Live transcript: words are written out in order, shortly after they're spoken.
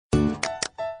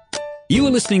You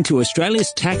are listening to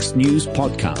Australia's Tax News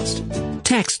Podcast,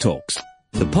 Tax Talks,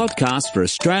 the podcast for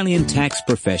Australian tax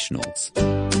professionals.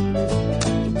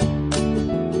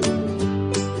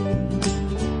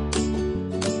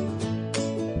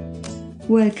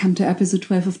 Welcome to episode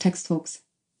 12 of Tax Talks.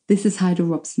 This is Heide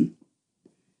Robson.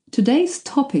 Today's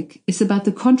topic is about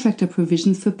the contractor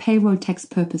provisions for payroll tax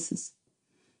purposes.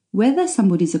 Whether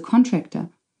somebody is a contractor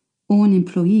or an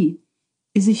employee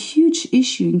is a huge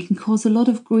issue and can cause a lot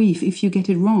of grief if you get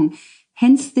it wrong.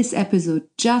 Hence this episode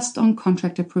just on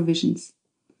contractor provisions.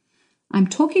 I'm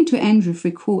talking to Andrew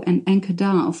Fricot and Ankur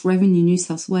Dhar of Revenue New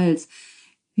South Wales.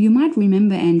 You might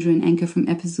remember Andrew and Ankur from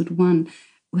episode 1,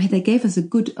 where they gave us a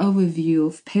good overview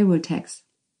of payroll tax.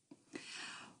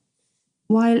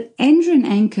 While Andrew and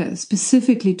Ankur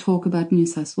specifically talk about New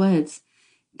South Wales,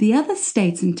 the other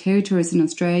states and territories in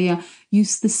Australia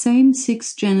use the same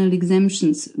 6 general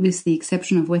exemptions, with the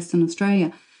exception of Western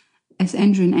Australia, as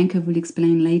Andrew and Ankur will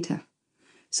explain later.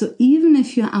 So even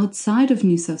if you're outside of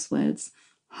New South Wales,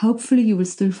 hopefully you will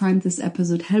still find this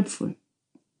episode helpful.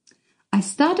 I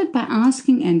started by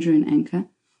asking Andrew and Ankur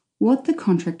what the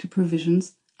contractor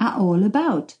provisions are all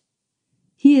about.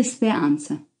 Here's their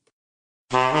answer.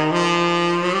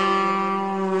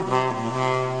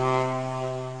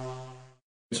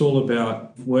 It's all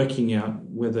about working out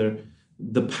whether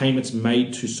the payments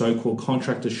made to so-called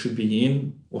contractors should be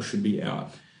in or should be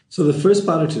out. So the first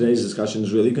part of today's discussion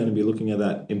is really going to be looking at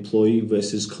that employee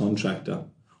versus contractor.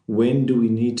 When do we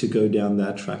need to go down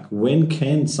that track? When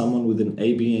can someone with an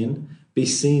ABN be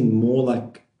seen more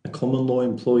like a common law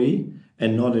employee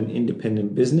and not an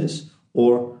independent business?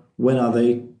 Or when are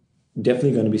they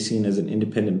definitely going to be seen as an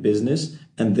independent business,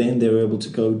 and then they're able to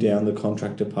go down the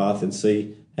contractor path and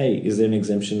see, hey, is there an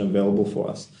exemption available for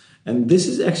us? And this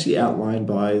is actually outlined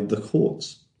by the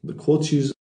courts. The courts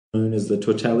use known as the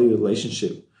totality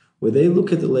relationship, where they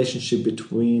look at the relationship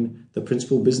between the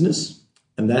principal business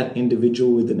and that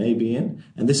individual with an ABN.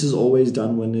 And this is always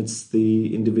done when it's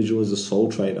the individual as a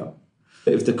sole trader.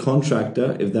 If the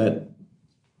contractor, if that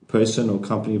person or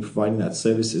company providing that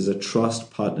service is a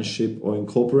trust, partnership, or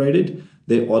incorporated,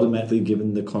 they're automatically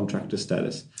given the contractor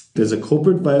status. There's a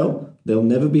corporate veil. They'll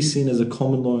never be seen as a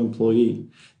common law employee.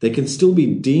 They can still be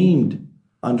deemed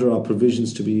under our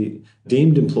provisions to be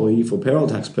deemed employee for payroll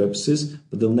tax purposes,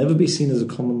 but they'll never be seen as a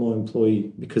common law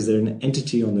employee because they're an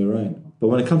entity on their own. But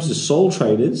when it comes to sole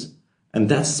traders, and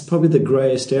that's probably the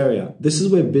greyest area, this is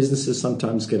where businesses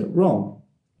sometimes get it wrong.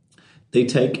 They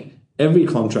take every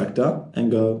contractor and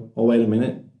go, oh, wait a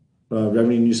minute,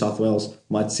 Revenue New South Wales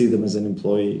might see them as an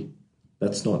employee.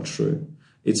 That's not true.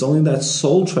 It's only that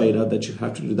sole trader that you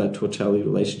have to do that totality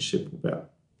relationship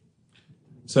about.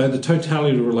 So the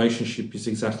totality relationship is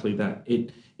exactly that.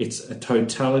 It's a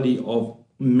totality of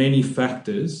many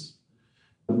factors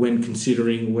when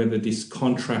considering whether this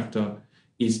contractor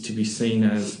is to be seen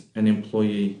as an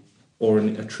employee or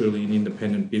a truly an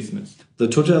independent business. The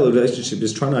totality relationship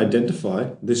is trying to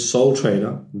identify this sole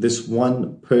trader, this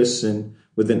one person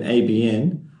with an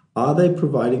ABN. Are they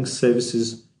providing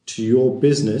services to your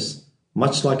business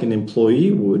much like an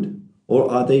employee would, or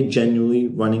are they genuinely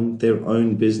running their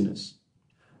own business?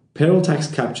 Payroll tax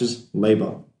captures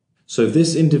labor. So if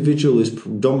this individual is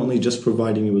predominantly just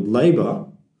providing you with labor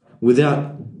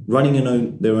without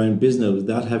running their own business,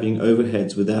 without having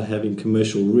overheads, without having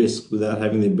commercial risk, without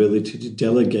having the ability to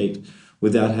delegate,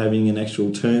 without having an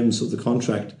actual terms of the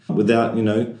contract, without,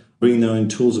 bringing their own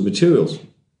tools and materials,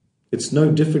 it's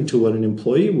no different to what an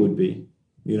employee would be.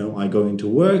 I go into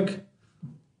work,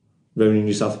 Revenue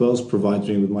New South Wales provides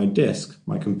me with my desk,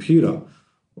 my computer,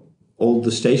 all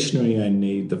the stationery I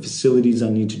need, the facilities I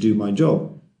need to do my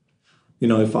job.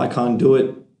 If I can't do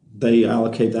it, they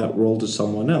allocate that role to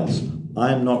someone else.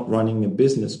 I'm not running a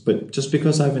business, but just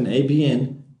because I have an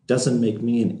ABN doesn't make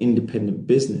me an independent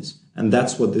business. And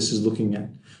that's what this is looking at.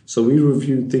 So we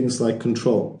review things like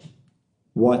control.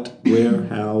 What, where,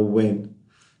 how, when,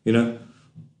 And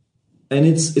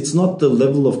it's not the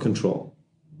level of control.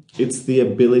 It's the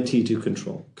ability to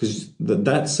control, because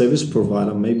that service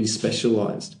provider may be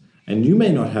specialized and you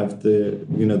may not have the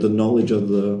knowledge or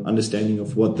the understanding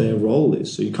of what their role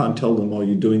is. So you can't tell them, oh,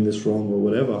 you're doing this wrong or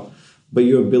whatever, but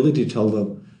your ability to tell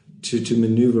them to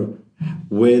maneuver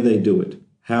where they do it,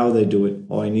 how they do it.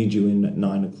 Oh, I need you in at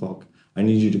 9 o'clock. I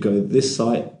need you to go this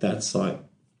site, that site.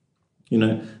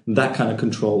 That kind of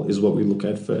control is what we look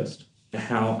at first.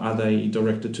 How are they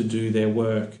directed to do their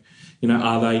work?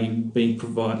 Are they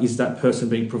is that person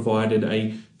being provided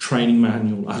a training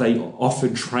manual? Are they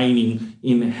offered training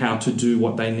in how to do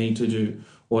what they need to do?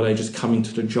 Or are they just coming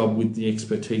to the job with the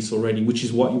expertise already, which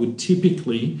is what you would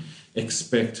typically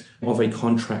expect of a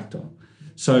contractor?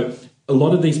 So a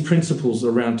lot of these principles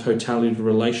around totality of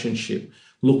relationship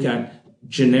look at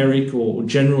generic or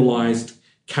generalized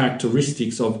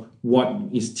characteristics of what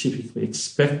is typically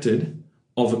expected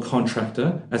of a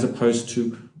contractor as opposed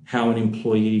to how an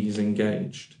employee is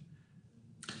engaged.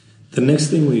 The next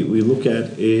thing we look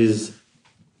at is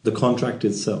the contract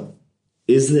itself.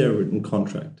 Is there a written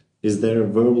contract? Is there a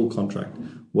verbal contract?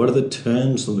 What are the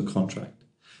terms of the contract?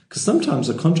 Because sometimes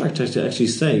a contractor actually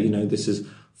say, this is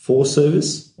for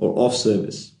service or off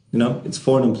service. It's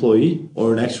for an employee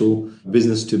or an actual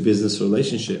business-to-business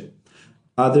relationship.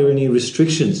 Are there any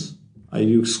restrictions? Are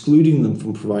you excluding them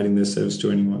from providing their service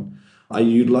to anyone? Are you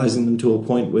utilizing them to a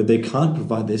point where they can't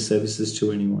provide their services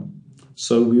to anyone?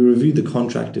 So we review the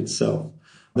contract itself.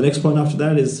 The next point after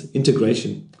that is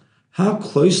integration. How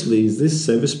closely is this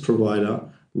service provider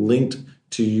linked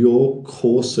to your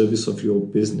core service of your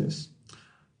business?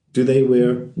 Do they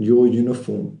wear your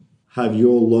uniform? Have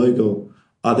your logo?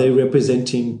 Are they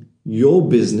representing your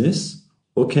business?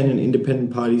 Or can an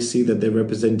independent party see that they're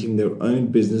representing their own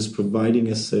business, providing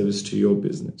a service to your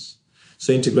business?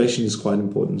 So integration is quite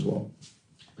important as well.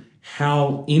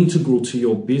 How integral to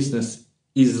your business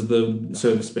is the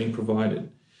service being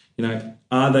provided?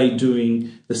 Are they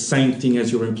doing the same thing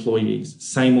as your employees,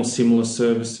 same or similar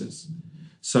services?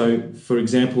 So, for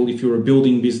example, if you're a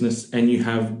building business and you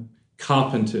have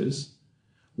carpenters,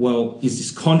 well, is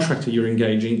this contractor you're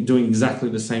engaging doing exactly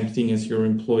the same thing as your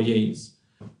employees?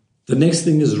 The next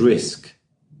thing is risk,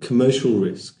 commercial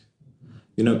risk.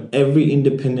 Every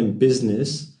independent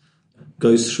business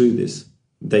goes through this.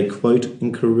 They quote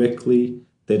incorrectly,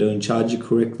 they don't charge you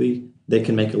correctly, they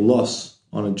can make a loss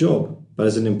on a job. But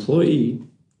as an employee,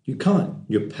 you can't.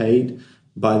 You're paid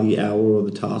by the hour or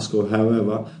the task or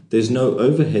however. There's no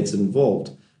overheads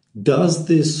involved. Does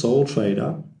this sole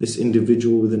trader, this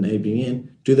individual with an ABN,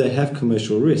 do they have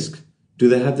commercial risk? Do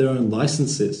they have their own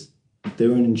licenses,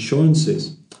 their own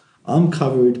insurances? I'm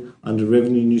covered under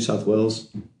Revenue New South Wales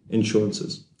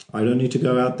insurances. I don't need to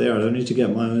go out there. I don't need to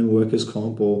get my own workers'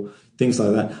 comp or things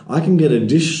like that. I can get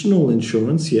additional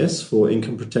insurance, yes, for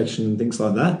income protection and things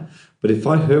like that. But if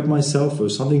I hurt myself or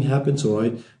something happens or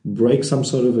I break some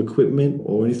sort of equipment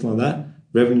or anything like that,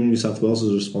 Revenue New South Wales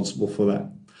is responsible for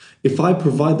that. If I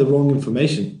provide the wrong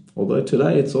information, although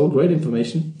today it's all great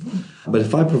information, but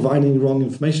if I provide any wrong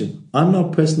information, I'm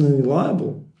not personally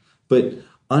liable. But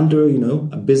under,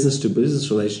 a business-to-business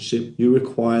relationship, you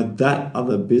require that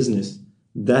other business,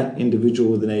 that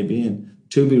individual with an ABN,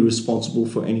 to be responsible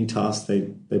for any task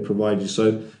they provide you.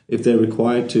 So if they're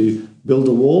required to build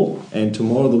a wall and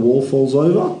tomorrow the wall falls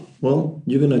over, well,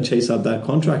 you're going to chase up that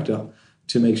contractor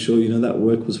to make sure, that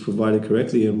work was provided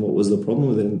correctly and what was the problem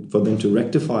with it for them to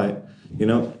rectify it,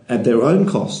 at their own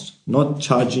cost, not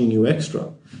charging you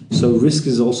extra. So risk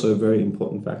is also a very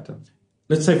important factor.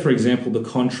 Let's say, for example, the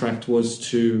contract was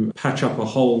to patch up a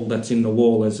hole that's in the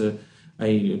wall as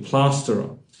a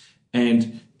plasterer.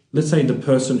 And let's say the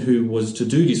person who was to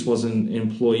do this was an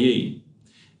employee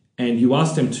and you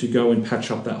asked them to go and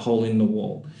patch up that hole in the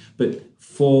wall. But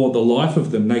for the life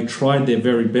of them, they tried their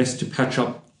very best to patch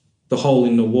up the hole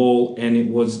in the wall and it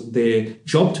was their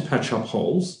job to patch up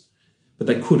holes, but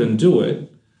they couldn't do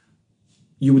it.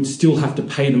 You would still have to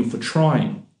pay them for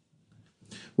trying.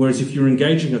 Whereas if you're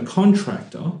engaging a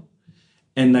contractor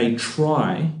and they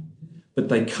try, but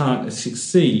they can't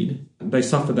succeed, they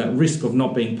suffer that risk of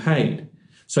not being paid.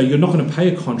 So you're not going to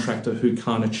pay a contractor who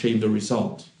can't achieve the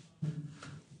result.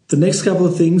 The next couple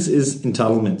of things is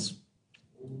entitlements.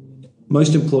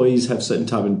 Most employees have certain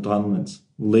type of entitlements.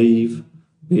 Leave,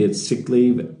 be it sick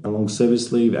leave, long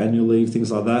service leave, annual leave,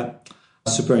 things like that.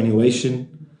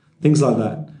 Superannuation, things like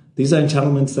that. These are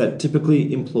entitlements that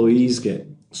typically employees get.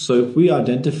 So if we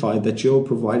identify that you're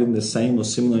providing the same or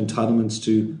similar entitlements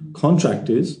to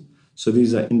contractors, so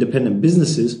these are independent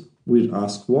businesses, we'd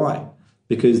ask why.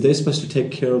 Because they're supposed to take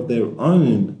care of their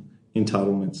own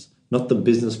entitlements, not the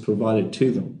business provided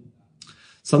to them.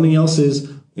 Something else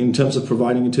is, in terms of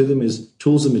providing it to them, is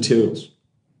tools and materials.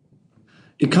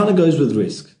 It kind of goes with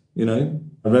risk,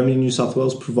 Revenue New South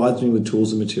Wales provides me with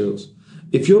tools and materials.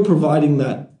 If you're providing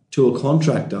that to a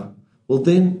contractor, well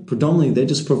then predominantly they're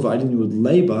just providing you with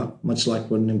labor, much like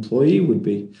what an employee would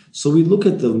be. So we look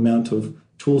at the amount of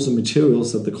tools and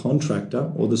materials that the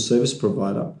contractor or the service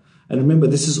provider. And remember,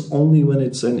 this is only when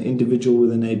it's an individual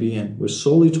with an ABN. We're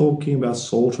solely talking about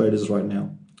sole traders right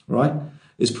now, right?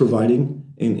 Is providing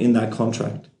in that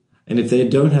contract. And if they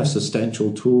don't have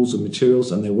substantial tools and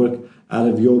materials and they work out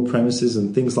of your premises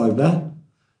and things like that,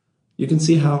 you can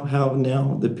see how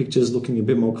now the picture is looking a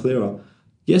bit more clearer.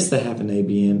 Yes, they have an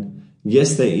ABN.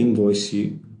 Yes, they invoice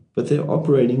you. but they're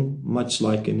operating much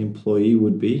like an employee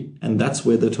would be. And that's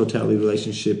where the totality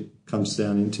relationship comes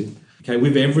down into. Okay,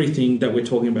 with everything that we're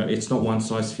talking about, it's not one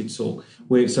size fits all.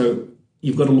 So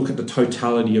you've got to look at the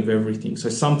totality of everything. So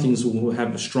some things will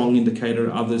have a strong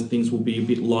indicator, other things will be a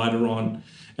bit lighter on.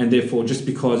 And therefore, just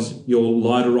because you're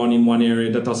lighter on in one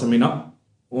area, that doesn't mean,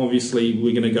 obviously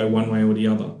we're going to go one way or the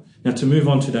other. Now, to move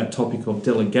on to that topic of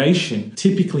delegation,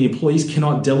 typically employees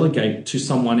cannot delegate to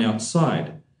someone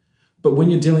outside. But when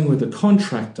you're dealing with a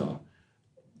contractor,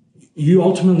 you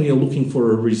ultimately are looking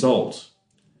for a result.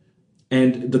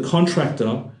 And the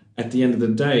contractor, at the end of the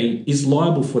day, is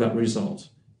liable for that result.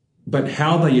 But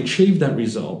how they achieve that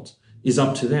result is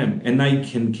up to them. And they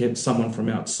can get someone from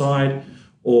outside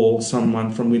or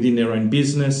someone from within their own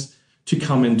business to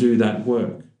come and do that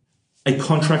work. A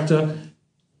contractor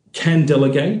can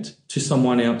delegate to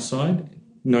someone outside,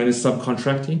 known as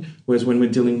subcontracting, whereas when we're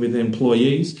dealing with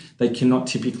employees, they cannot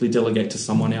typically delegate to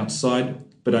someone outside,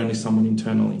 but only someone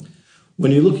internally.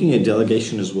 When you're looking at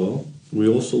delegation as well, we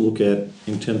also look at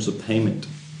in terms of payment.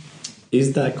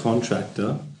 Is that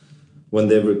contractor, when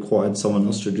they've required someone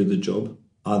else to do the job,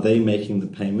 are they making the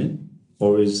payment,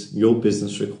 or is your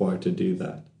business required to do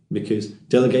that? Because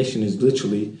delegation is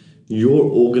literally you're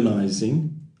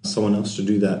organizing someone else to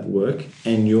do that work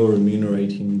and you're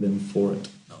remunerating them for it.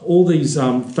 All these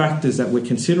factors that we're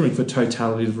considering for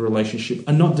totality of relationship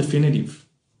are not definitive.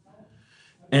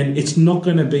 And it's not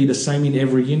going to be the same in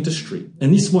every industry.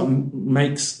 And this is what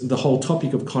makes the whole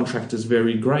topic of contractors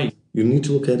very great. You need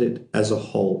to look at it as a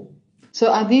whole.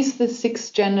 So are these the 6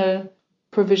 general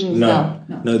provisions now?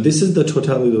 No, this is the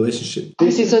totality relationship. I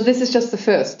see, so this is just the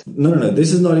first. No,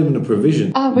 this is not even a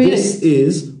provision. Oh, really? This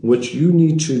is what you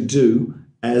need to do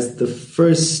as the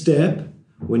first step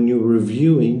when you're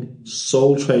reviewing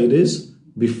sole traders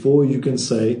before you can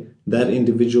say that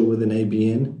individual with an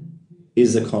ABN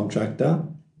is a contractor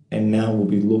and now will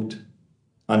be looked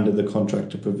under the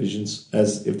contractor provisions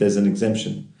as if there's an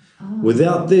exemption.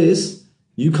 Without this,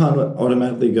 you can't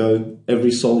automatically go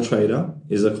every sole trader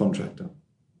is a contractor.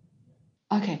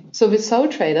 Okay, so with sole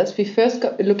traders, we first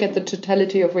look at the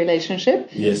totality of relationship.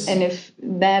 Yes. And if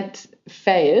that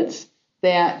fails,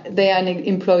 they are an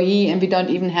employee and we don't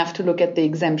even have to look at the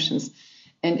exemptions.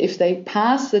 And if they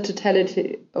pass the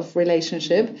totality of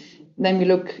relationship, then we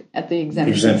look at the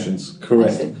exemptions. Exemptions,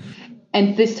 correct.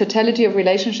 And this totality of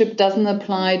relationship doesn't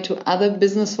apply to other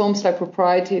business forms like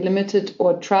propriety, limited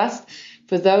or trust.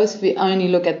 For those, we only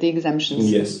look at the exemptions.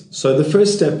 Yes. So the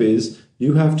first step is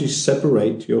you have to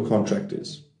separate your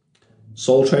contractors.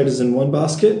 Sole traders in one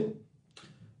basket,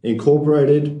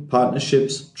 incorporated,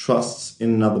 partnerships, trusts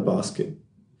in another basket.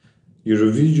 You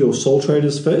review your sole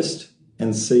traders first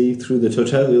and see through the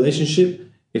totality relationship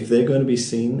if they're going to be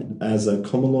seen as a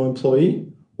common law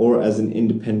employee or as an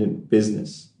independent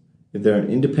business. If they're an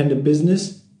independent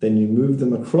business, then you move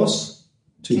them across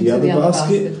to the other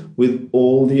basket with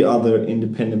all the other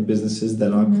independent businesses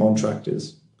that are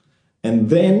contractors. And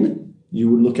then you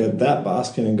would look at that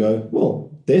basket and go,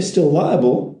 well, they're still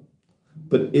liable,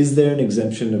 but is there an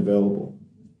exemption available?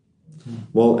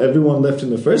 Well, everyone left in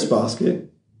the first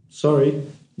basket, sorry,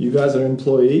 you guys are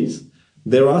employees.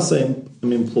 There are some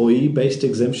employee-based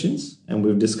exemptions, and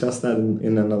we've discussed that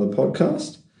in another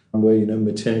podcast, where,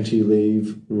 maternity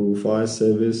leave, rural fire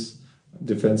service,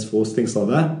 defence force, things like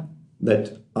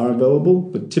that are available.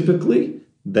 But typically,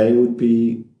 they would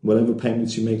be, whatever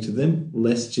payments you make to them,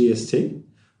 less GST,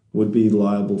 would be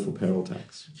liable for payroll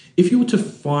tax. If you were to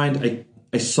find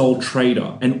a sole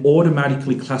trader and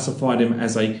automatically classify them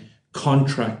as a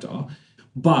contractor,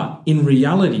 but in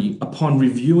reality, upon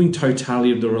reviewing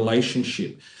totality of the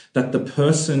relationship, that the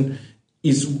person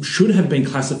should have been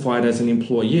classified as an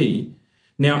employee.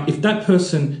 Now, if that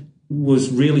person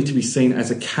was really to be seen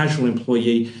as a casual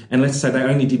employee, and let's say they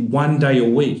only did 1 day a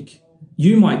week,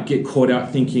 you might get caught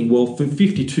out thinking, well, for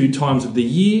 52 times of the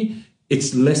year,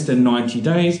 it's less than 90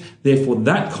 days, therefore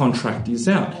that contract is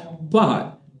out.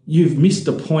 But you've missed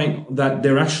the point that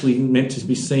they're actually meant to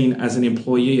be seen as an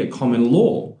employee at common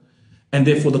law, and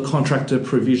therefore the contractor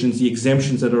provisions, the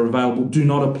exemptions that are available do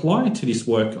not apply to this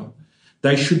worker.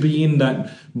 They should be in that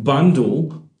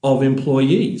bundle of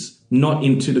employees, not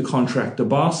into the contractor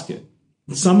basket.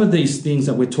 Some of these things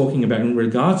that we're talking about in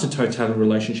regards to totality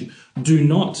relationship do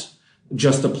not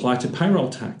just apply to payroll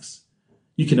tax.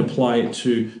 You can apply it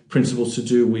to principles to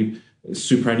do with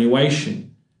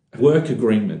superannuation, work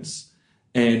agreements,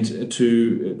 and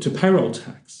to payroll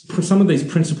tax. Some of these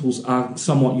principles are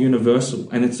somewhat universal,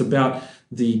 and it's about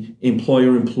the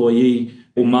employer-employee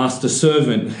or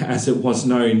master-servant, as it was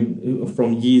known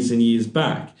from years and years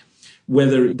back,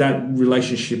 whether that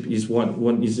relationship is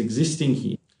what is existing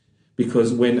here.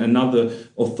 Because when another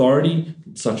authority,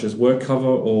 such as WorkCover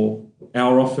or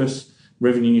our office,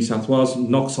 Revenue New South Wales,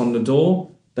 knocks on the door,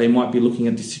 they might be looking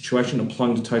at this situation,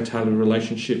 applying the totality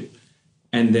relationship,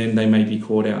 and then they may be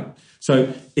caught out.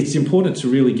 So it's important to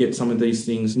really get some of these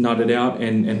things nutted out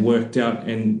and worked out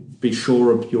and be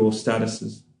sure of your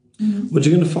statuses. Mm-hmm. What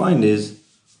you're going to find is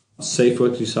Safe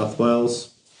Work New South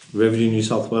Wales, Revenue New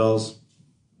South Wales,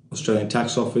 Australian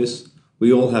Tax Office,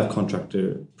 we all have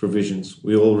contractor provisions.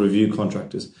 We all review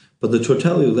contractors. But the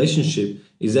totality relationship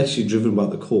is actually driven by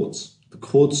the courts. The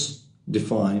courts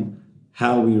define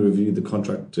how we review the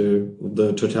contractor,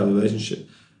 the totality relationship.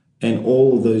 And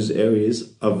all of those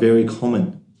areas are very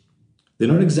common. They're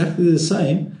not exactly the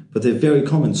same, but they're very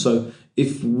common. So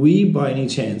if we, by any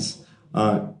chance,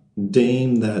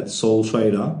 deem that sole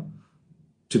trader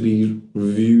to be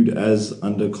reviewed as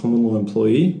under common law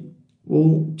employee,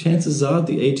 well, chances are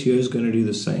the ATO is going to do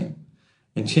the same.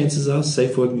 And chances are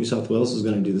Safe Work New South Wales is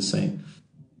going to do the same.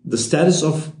 The status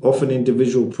of an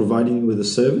individual providing you with a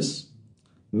service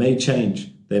may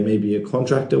change. There may be a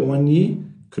contractor 1 year,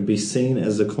 could be seen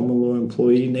as a common law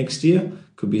employee next year,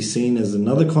 could be seen as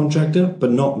another contractor,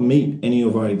 but not meet any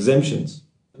of our exemptions.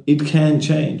 It can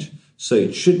change. So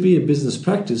it should be a business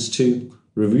practice to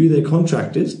review their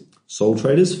contractors, sole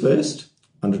traders first,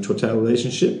 under total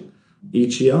relationship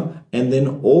each year, and then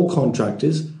all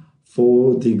contractors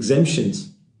for the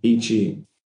exemptions each year.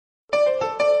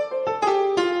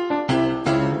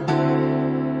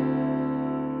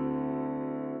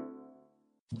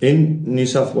 In New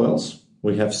South Wales,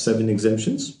 we have 7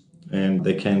 exemptions, and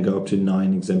they can go up to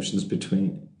 9 exemptions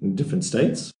between different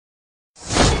states.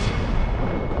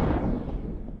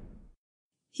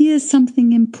 Here's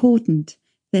something important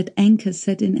that Ankur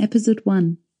said in episode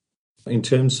 1. In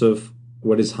terms of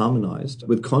what is harmonised,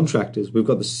 with contractors, we've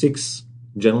got the 6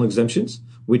 general exemptions,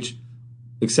 which,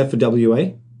 except for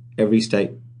WA, every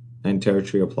state and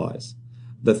territory applies.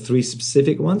 The 3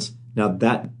 specific ones, now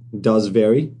that does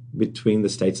vary between the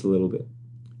states a little bit.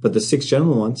 But the 6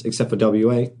 general ones, except for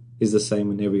WA, is the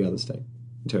same in every other state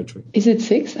and territory. Is it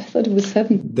 6? I thought it was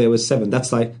 7. There was 7.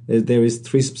 That's like, there is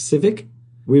 3 specific.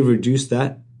 We've reduced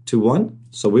that to 1.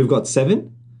 So we've got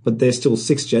 7, but there's still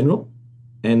 6 general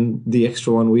and the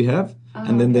extra one we have.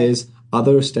 And then there's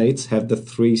other states have the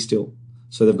 3 still.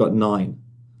 So they've got 9.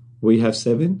 We have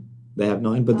 7, they have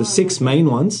 9, but the 6 main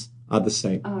ones are the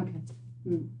same.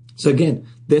 So again,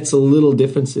 that's a little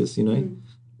differences, you know.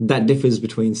 That differs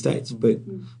between states. But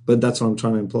that's what I'm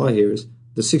trying to imply here is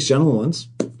the 6 general ones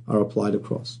are applied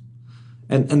across.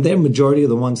 And they're majority of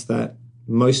the ones that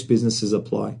most businesses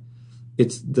apply.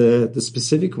 It's the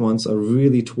specific ones are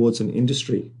really towards an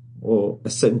industry or a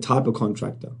certain type of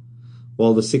contractor,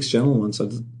 while the 6 general ones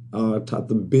are type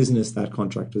the business that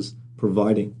contractor's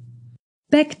providing.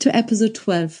 Back to episode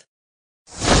 12.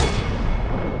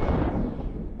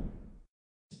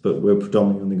 But we're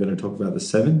predominantly only going to talk about the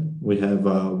 7. We have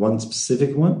 1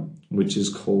 specific one, which is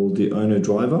called the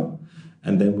owner-driver,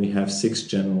 and then we have 6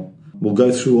 general. We'll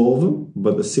go through all of them,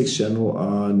 but the 6 general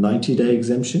are 90-day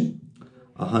exemption,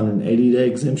 180-day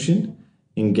exemption,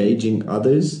 engaging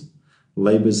others,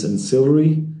 labour's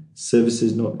ancillary,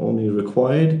 services not only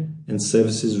required, and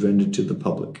services rendered to the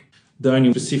public. The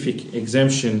only specific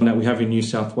exemption that we have in New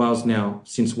South Wales now,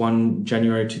 since 1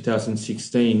 January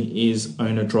 2016, is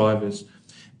owner-drivers.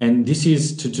 And this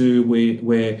is to do with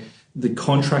where the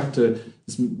contractor's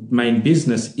main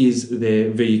business is their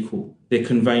vehicle. They're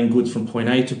conveying goods from point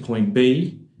A to point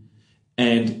B,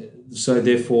 and so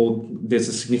therefore there's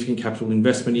a significant capital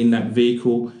investment in that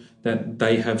vehicle that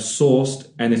they have sourced,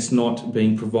 and it's not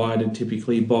being provided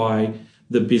typically by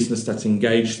the business that's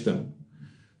engaged them.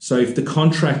 So if the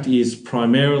contract is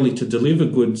primarily to deliver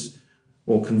goods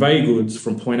or convey goods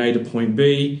from point A to point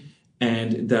B,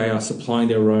 and they are supplying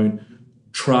their own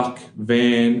truck,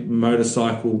 van,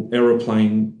 motorcycle,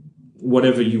 aeroplane,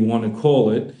 whatever you want to call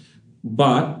it,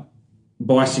 but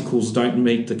bicycles don't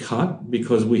meet the cut,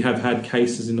 because we have had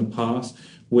cases in the past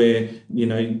where, you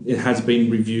know, it has been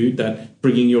reviewed that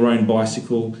bringing your own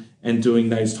bicycle and doing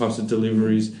those types of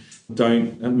deliveries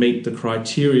don't meet the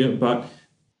criteria. But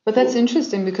that's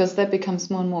interesting, because that becomes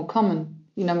more and more common.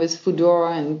 You know, with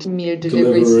Foodora and meal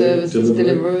delivery services,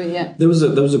 delivery, yeah. There was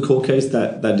a court case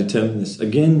that determined this.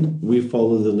 Again, we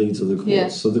follow the leads of the courts. Yeah.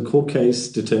 So the court case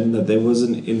determined that there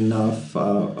wasn't enough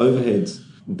overheads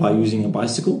by using a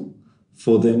bicycle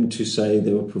for them to say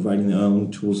they were providing their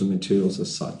own tools and materials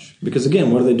as such. Because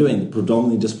again, what are they doing? They're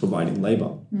predominantly just providing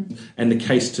labour. And the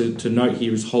case to note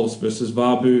here is Holst versus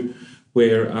Varbu,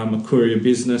 where a courier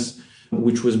business,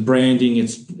 which was branding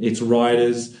its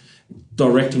riders,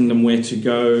 directing them where to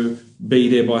go, be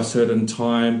there by a certain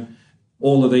time,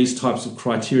 all of these types of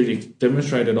criteria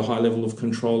demonstrated a high level of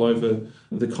control over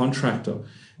the contractor.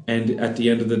 And at the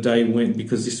end of the day,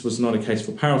 because this was not a case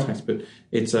for payroll tax, but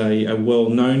it's a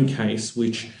well-known case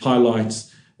which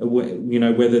highlights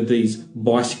whether these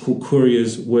bicycle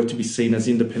couriers were to be seen as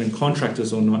independent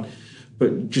contractors or not.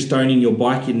 But just owning your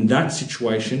bike in that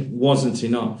situation wasn't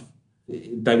enough.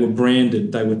 They were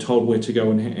branded, they were told where to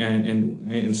go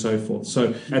and so forth.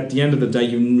 So at the end of the day,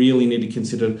 you really need to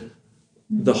consider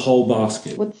the whole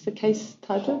basket. What's the case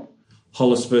title?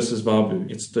 Hollis versus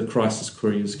Varbu. It's the crisis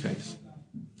couriers case.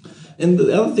 And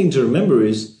the other thing to remember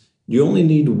is you only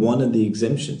need one of the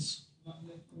exemptions.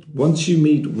 Once you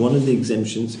meet one of the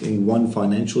exemptions in one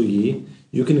financial year,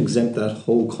 you can exempt that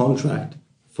whole contract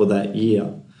for that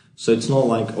year. So it's not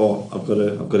like, I've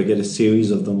got to get a series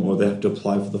of them, or they have to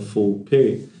apply for the full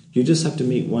period. You just have to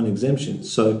meet one exemption.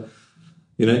 So,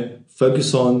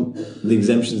 focus on the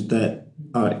exemptions that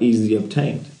are easily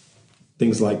obtained.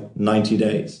 Things like 90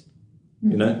 days.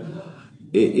 It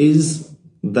is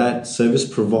that service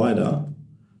provider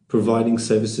providing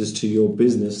services to your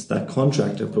business, that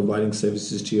contractor providing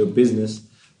services to your business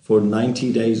for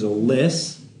 90 days or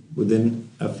less within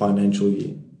a financial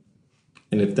year.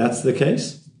 And if that's the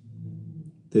case,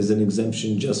 there's an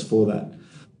exemption just for that.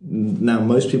 Now,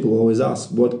 most people always ask,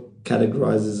 what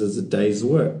categorizes as a day's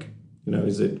work?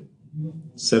 Is it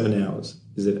 7 hours?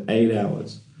 Is it 8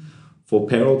 hours? For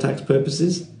payroll tax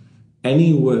purposes,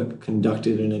 any work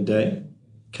conducted in a day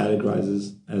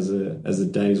categorizes as a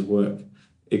day's work.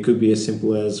 It could be as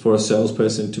simple as for a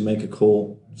salesperson to make a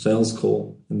sales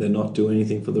call, and then not do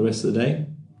anything for the rest of the day.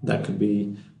 That could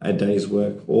be a day's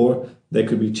work. Or they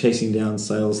could be chasing down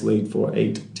sales lead for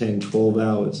 8, 10, 12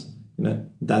 hours.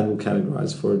 That will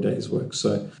categorize for a day's work.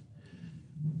 So,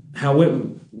 however,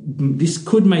 this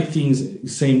could make things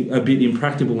seem a bit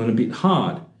impractical and a bit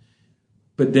hard.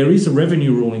 But there is a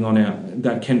revenue ruling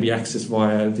that can be accessed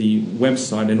via the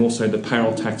website and also the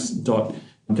payrolltax.gov.au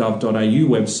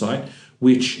website,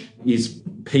 which is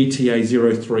PTA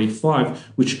 035,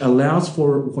 which allows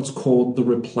for what's called the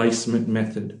replacement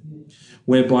method,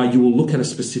 whereby you will look at a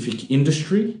specific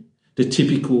industry, the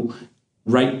typical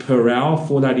rate per hour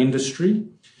for that industry.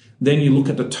 Then you look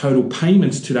at the total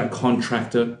payments to that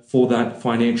contractor for that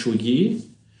financial year.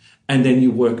 And then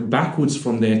you work backwards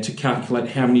from there to calculate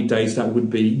how many days that would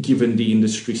be given the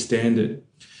industry standard.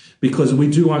 Because we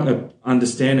do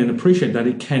understand and appreciate that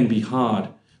it can be hard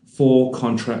for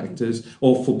contractors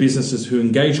or for businesses who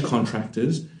engage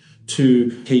contractors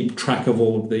to keep track of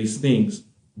all of these things.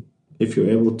 If you're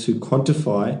able to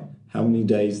quantify how many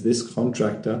days this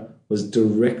contractor was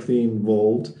directly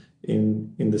involved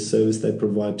in the service they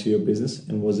provide to your business,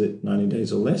 and was it 90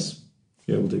 days or less,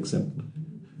 you're able to exempt them.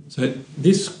 So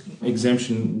this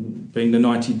exemption, being the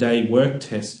 90-day work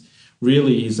test,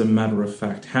 really is a matter of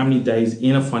fact. How many days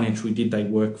in a financial year did they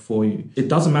work for you? It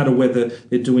doesn't matter whether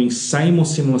they're doing same or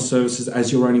similar services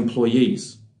as your own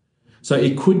employees. So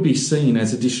it could be seen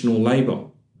as additional labour.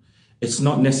 It's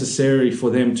not necessary for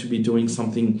them to be doing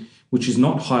something which is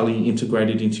not highly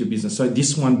integrated into your business. So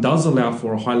this one does allow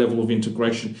for a high level of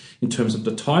integration in terms of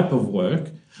the type of work,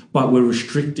 but we're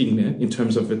restricting it in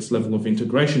terms of its level of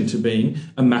integration to being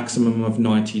a maximum of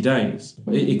 90 days.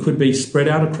 It could be spread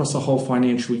out across a whole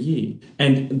financial year.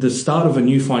 And the start of a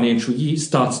new financial year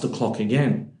starts the clock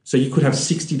again. So you could have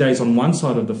 60 days on one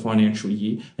side of the financial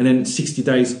year and then 60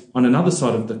 days on another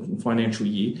side of the financial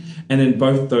year. And then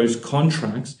both those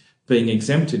contracts being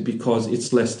exempted because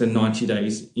it's less than 90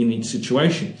 days in each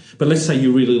situation. But let's say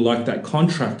you really like that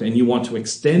contract and you want to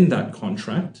extend that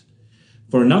contract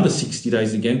for another 60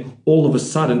 days again. All of a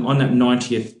sudden, on that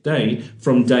 90th day,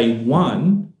 from day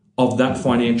one of that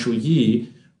financial year,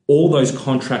 all those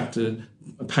contractor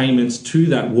payments to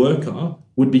that worker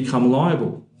would become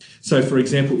liable. So, for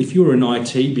example, if you're an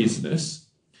IT business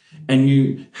and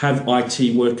you have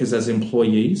IT workers as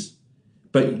employees,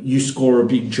 but you score a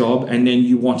big job and then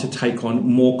you want to take on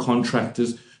more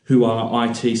contractors who are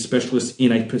IT specialists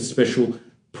in a special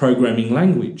programming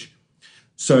language.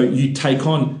 So you take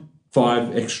on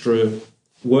 5 extra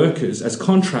workers as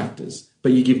contractors,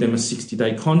 but you give them a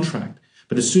 60-day contract.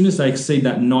 But as soon as they exceed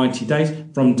that 90 days,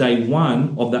 from day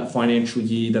one of that financial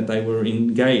year that they were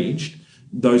engaged,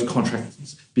 those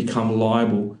contractors become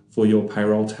liable for your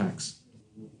payroll tax.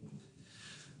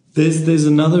 There's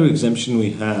another exemption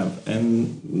we have,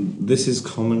 and this is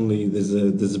commonly, there's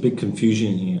a big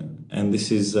confusion here, and this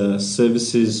is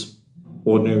services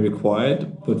ordinary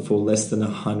required, but for less than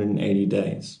 180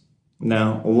 days.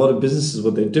 Now, a lot of businesses,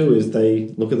 what they do is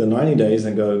they look at the 90 days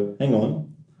and go, hang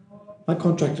on, my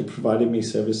contractor provided me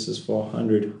services for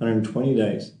 100, 120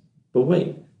 days. But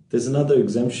wait, There's another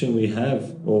exemption we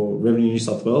have, or Revenue New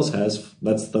South Wales has,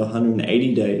 that's the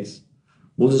 180 days.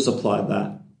 We'll just apply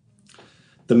that.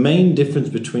 The main difference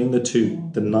between the two,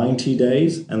 the 90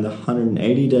 days and the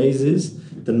 180 days, is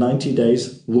the 90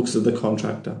 days looks at the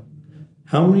contractor.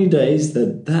 How many days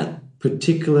that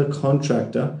particular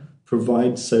contractor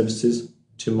provides services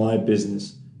to my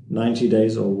business? 90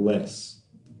 days or less,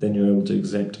 then you're able to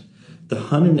exempt. The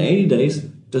 180 days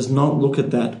does not look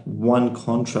at that one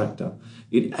contractor.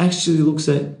 It actually looks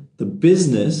at the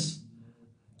business,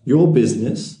 your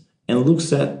business, and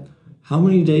looks at how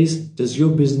many days does your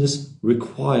business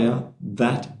require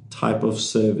that type of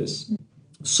service.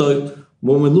 So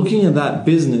when we're looking at that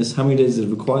business, how many days it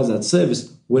requires that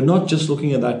service, we're not just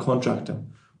looking at that contractor.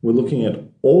 We're looking at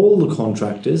all the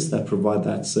contractors that provide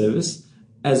that service,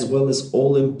 as well as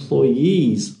all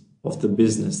employees of the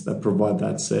business that provide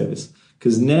that service.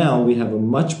 Because now we have a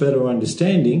much better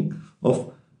understanding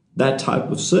of that type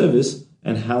of service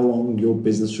and how long your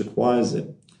business requires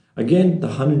it. Again, the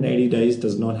 180 days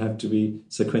does not have to be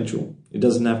sequential. It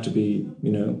doesn't have to be,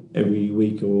 every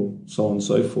week or so on and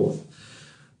so forth.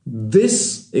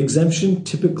 This exemption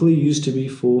typically used to be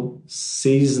for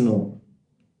seasonal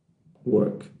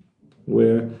work,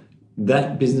 where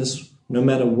that business, no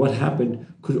matter what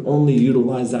happened, could only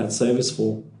utilize that service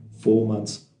for 4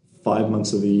 months, 5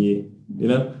 months of the year.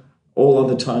 All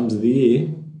other times of the year,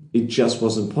 it just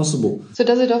wasn't possible. So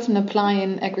does it often apply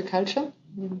in agriculture,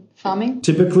 farming?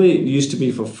 Typically, it used to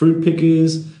be for fruit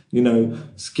pickers,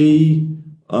 ski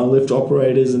lift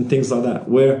operators and things like that,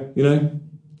 where,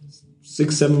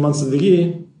 6-7 months of the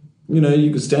year,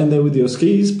 you could stand there with your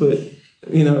skis, but,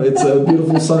 it's a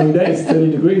beautiful sunny day, it's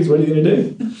 30 degrees, what are you going to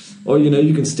do? Or,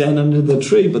 you can stand under the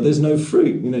tree, but there's no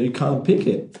fruit, you can't pick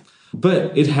it.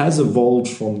 But it has evolved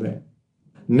from there.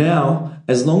 Now,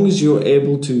 as long as you're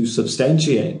able to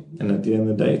substantiate, and at the end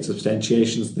of the day,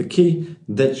 substantiation is the key,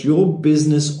 that your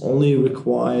business only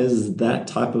requires that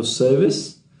type of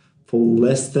service for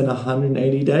less than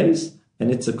 180 days,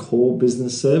 and it's a core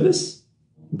business service,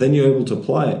 then you're able to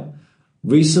apply it.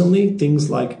 Recently, things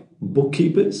like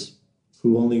bookkeepers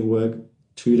who only work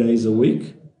 2 days a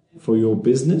week for your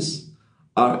business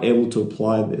are able to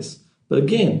apply this. But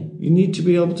again, you need to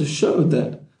be able to show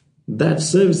that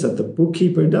service that the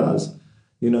bookkeeper does,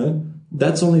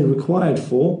 that's only required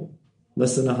for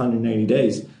less than 180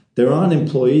 days. There aren't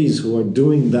employees who are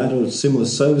doing that or similar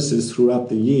services throughout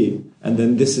the year. And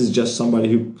then this is just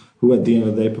somebody who at the end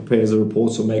of the day prepares the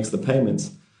reports or makes the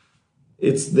payments.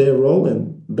 It's their role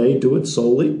and they do it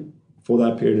solely for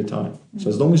that period of time. So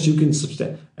as long as you can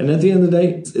and at the end of the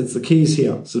day, it's the keys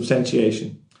here,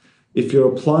 substantiation. If you're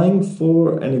applying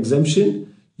for an exemption,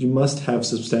 you must have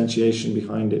substantiation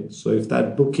behind it. So if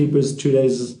that bookkeeper is 2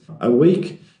 days a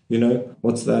week,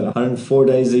 what's that, 104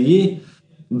 days a year,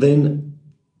 then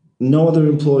no other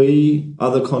employee,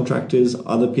 other contractors,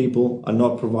 other people are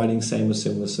not providing same or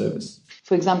similar service.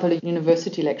 For example, a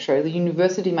university lecturer. The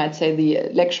university might say the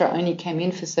lecturer only came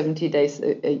in for 70 days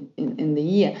in the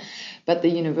year, but the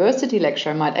university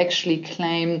lecturer might actually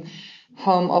claim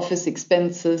home office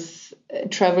expenses,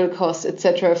 travel costs,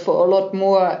 etc., for a lot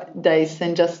more days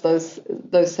than just those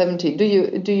 70.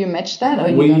 Do you match that, or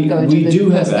you don't go into we this do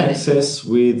have personally? access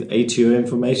with ATO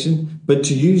information, but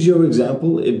to use your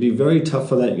example, it'd be very tough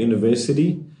for that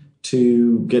university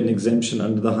to get an exemption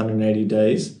under the 180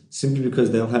 days, simply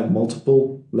because they'll have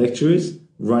multiple lecturers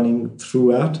running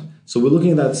throughout. So we're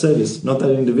looking at that service, not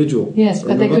that individual. Yes,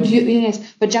 but remember?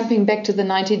 but jumping back to the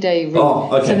 90-day rule,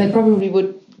 Oh, okay. so they probably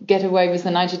would get away with the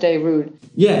 90-day rule.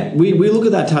 Yeah, we look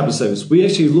at that type of service. We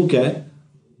actually look at,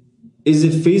 is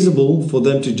it feasible for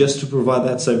them to provide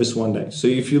that service one day? So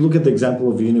if you look at the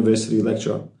example of a university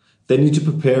lecturer, they need to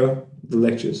prepare the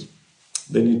lectures.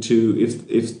 They need to,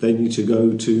 if they need to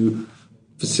go to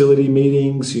facility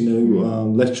meetings,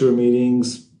 lecturer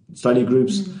meetings, study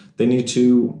groups, they need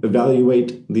to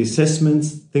evaluate the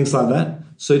assessments, things like that.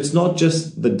 So it's not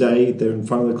just the day they're in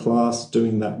front of the class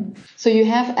doing that. So you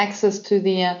have access to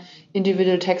the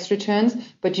individual tax returns,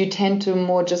 but you tend to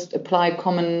more just apply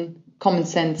common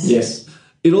sense. Yes.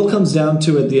 It all comes down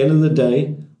to, at the end of the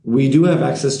day, we do have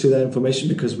access to that information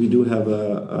because we do have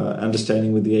a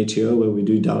understanding with the ATO where we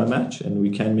do data match and we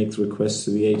can make the requests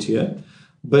to the ATO.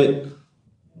 But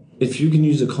if you can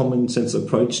use a common sense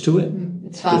approach to it,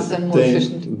 it's faster and more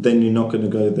efficient. Then you're not going to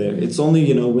go there. It's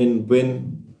only,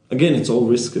 when again, it's all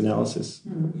risk analysis.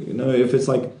 If it's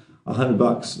like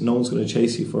 $100, no one's going to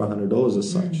chase you for $100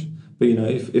 as such. But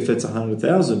if it's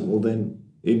 100,000, well then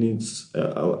it needs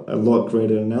a lot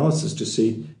greater analysis to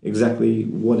see exactly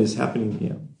what is happening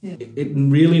here. It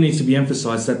really needs to be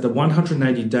emphasized that the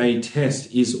 180-day test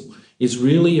is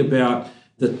really about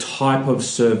the type of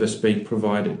service being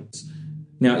provided.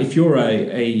 Now, if you're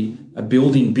a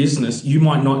building business, you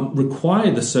might not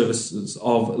require the services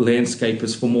of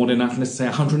landscapers for more than, let's say,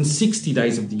 160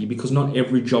 days of the year, because not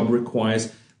every job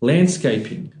requires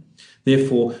landscaping.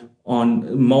 Therefore,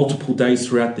 on multiple days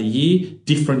throughout the year,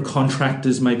 different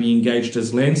contractors may be engaged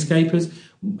as landscapers.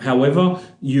 However,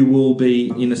 you will be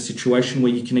in a situation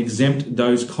where you can exempt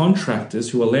those contractors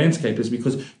who are landscapers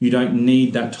because you don't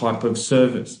need that type of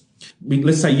service.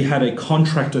 Let's say you had a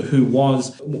contractor who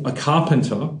was a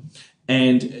carpenter,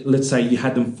 and let's say you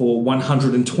had them for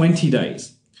 120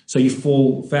 days. So you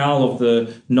fall foul of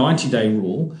the 90-day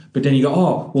rule, but then you go,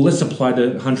 oh, well, let's apply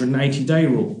the 180-day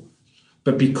rule.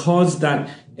 But because that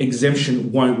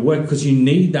exemption won't work, because you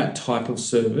need that type of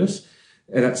service,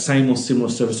 that same or similar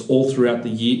service all throughout the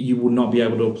year, you will not be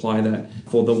able to apply that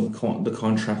for the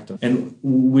contractor. And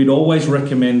we'd always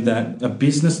recommend that a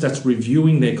business that's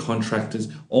reviewing their contractors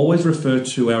always refer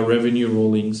to our revenue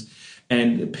rulings.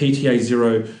 And PTA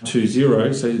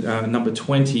 020, so number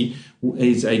 20,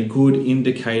 is a good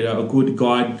indicator, a good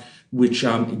guide, which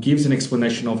gives an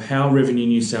explanation of how Revenue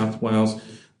New South Wales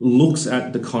looks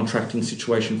at the contracting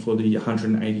situation for the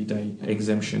 180-day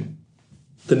exemption.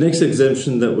 The next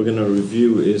exemption that we're going to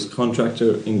review is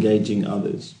contractor engaging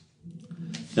others.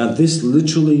 Now, this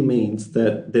literally means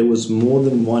that there was more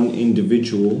than one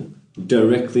individual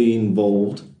directly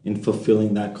involved in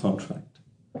fulfilling that contract.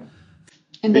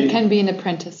 And that can be an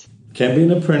apprentice. Can be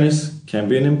an apprentice, can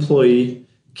be an employee,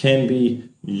 can be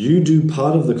you do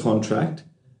part of the contract,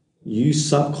 you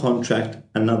subcontract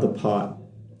another part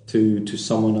to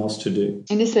someone else to do.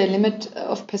 And is there a limit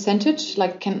of percentage?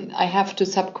 Like, can I have to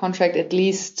subcontract at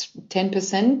least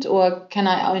 10%, or can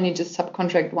I only just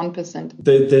subcontract 1%?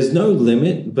 There's no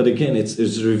limit, but again, it's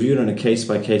reviewed on a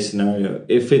case-by-case scenario.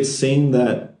 If it's seen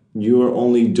that you're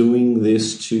only doing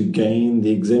this to gain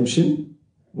the exemption,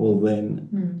 well,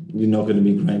 then you're not going to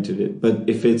be granted it. But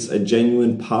if it's a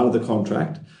genuine part of the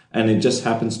contract and it just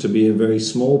happens to be a very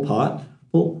small part,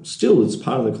 well, still it's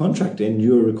part of the contract and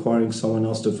you're requiring someone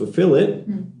else to fulfill it,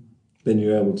 then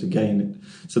you're able to gain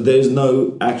it. So there's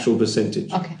no actual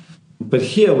percentage. Okay. But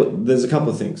here, there's a couple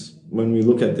of things when we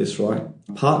look at this, right?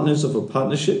 Partners of a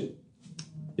partnership,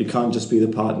 it can't just be the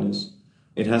partners.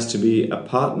 It has to be a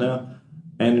partner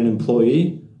and an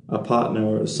employee, a partner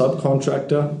or a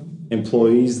subcontractor,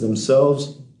 employees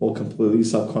themselves, or completely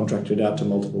subcontracted out to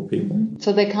multiple people.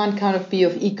 So they can't kind of be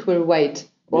of equal weight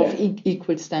or of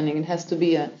equal standing. It has to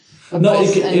be a No,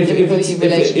 boss and employee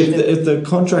relationship. if the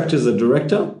contractor is a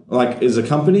director, like is a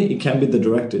company, it can be the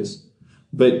directors.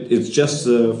 But it's just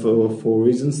for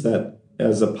reasons that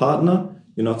as a partner,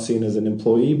 you're not seen as an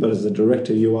employee, but as a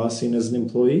director, you are seen as an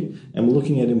employee. And we're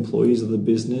looking at employees of the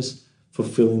business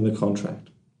fulfilling the contract.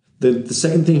 The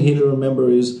second thing here to remember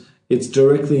is it's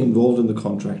directly involved in the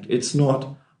contract. It's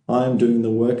not I'm doing the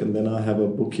work and then I have a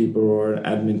bookkeeper or an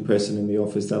admin person in the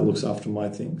office that looks after my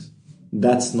things.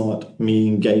 That's not me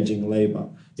engaging labor.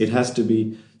 It has to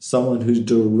be someone who's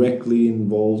directly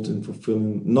involved in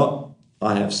fulfilling, not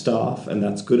I have staff and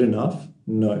that's good enough.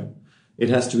 No, it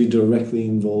has to be directly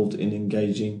involved in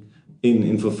engaging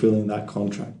in fulfilling that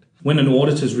contract. When an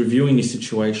auditor is reviewing your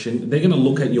situation, they're going to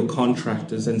look at your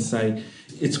contractors and say,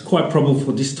 it's quite probable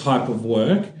for this type of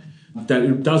work that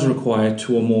it does require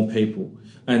 2 or more people.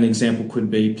 An example could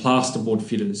be plasterboard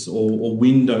fitters or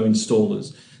window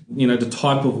installers. You know, the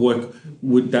type of work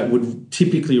that would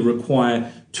typically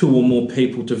require 2 or more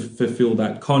people to fulfill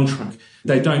that contract.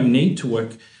 They don't need to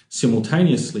work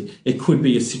simultaneously. It could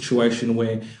be a situation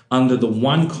where under the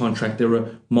one contract, there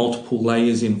are multiple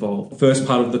layers involved. First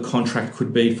part of the contract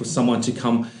could be for someone to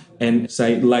come and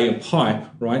say, lay a pipe,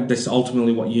 right? That's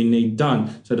ultimately what you need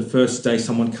done. So the first day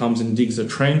someone comes and digs a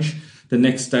trench. The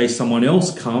next day someone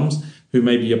else comes who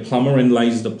may be a plumber and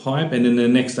lays the pipe. And then the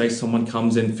next day someone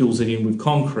comes and fills it in with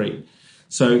concrete.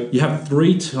 So you have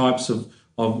 3 types of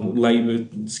labour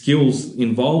skills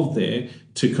involved there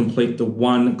to complete the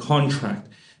one contract.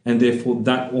 And therefore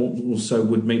that also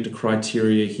would meet the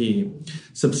criteria here.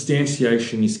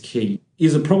 Substantiation is key.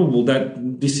 Is it probable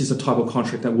that this is a type of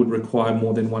contract that would require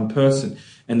more than one person?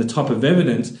 And the type of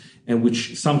evidence, and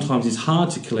which sometimes is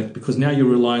hard to collect because now you're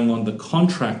relying on the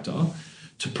contractor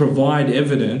to provide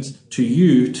evidence to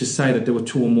you to say that there were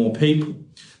 2 or more people.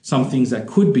 Some things that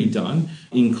could be done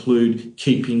include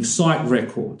keeping site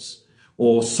records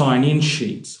or sign-in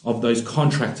sheets of those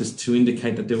contractors to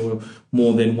indicate that there were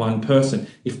more than one person.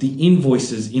 If the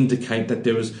invoices indicate that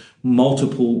there is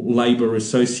multiple labour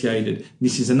associated,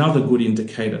 this is another good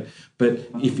indicator. But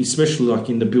if, especially like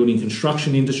in the building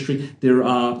construction industry, there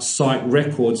are site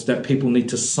records that people need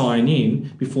to sign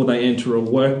in before they enter a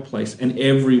workplace, and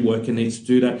every worker needs to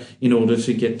do that in order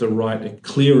to get the right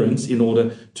clearance in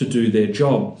order to do their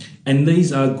job. And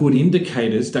these are good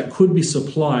indicators that could be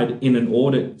supplied in an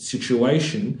audit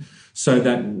situation so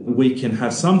that we can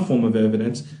have some form of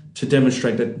evidence to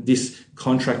demonstrate that this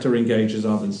contractor engages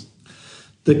others.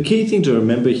 The key thing to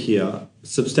remember here,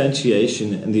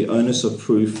 substantiation and the onus of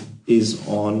proof is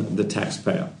on the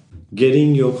taxpayer.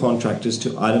 Getting your contractors to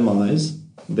itemize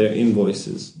their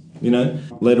invoices.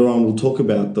 Later on we'll talk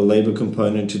about the labor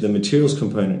component to the materials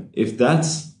component. If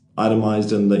that's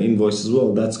itemized in the invoice as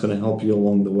well, that's going to help you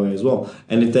along the way as well.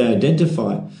 And if they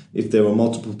identify if there were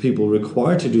multiple people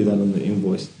required to do that on the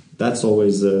invoice, that's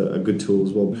always a good tool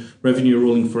as well. Revenue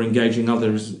ruling for engaging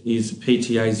others is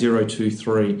PTA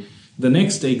 023. The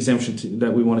next exemption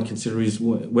that we want to consider is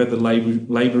whether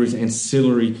labour is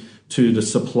ancillary to the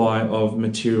supply of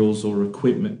materials or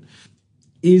equipment.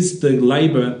 Is the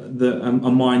labour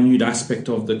a minute aspect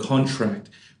of the contract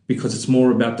because it's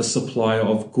more about the supply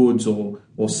of goods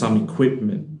or some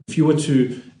equipment? If you were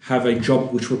to have a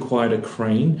job which required a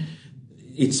crane,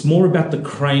 it's more about the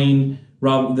crane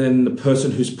rather than the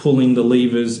person who's pulling the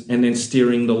levers and then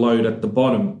steering the load at the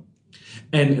bottom.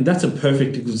 And that's a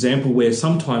perfect example where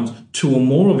sometimes two or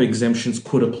more of exemptions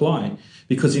could apply.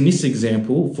 Because in this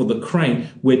example, for the crane,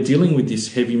 we're dealing with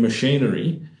this heavy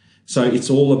machinery. So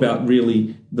it's all about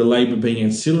really the labour being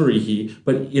ancillary here,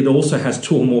 but it also has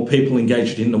two or more people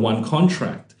engaged in the one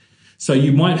contract. So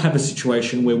you might have a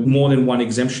situation where more than one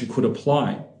exemption could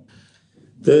apply.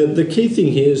 The key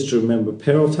thing here is to remember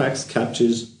payroll tax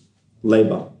captures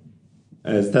labour,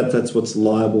 as that's what's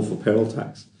liable for payroll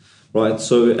tax, right?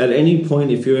 So at any point,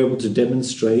 if you're able to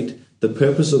demonstrate the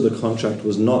purpose of the contract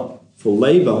was not for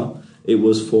labour, it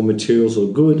was for materials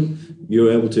or good,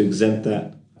 you're able to exempt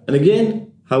that. And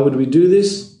again, how would we do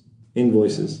this?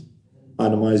 Invoices.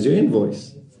 Itemize your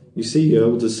invoice. You see, you're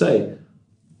able to say,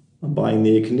 I'm buying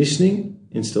the air conditioning,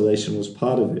 installation was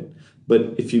part of it.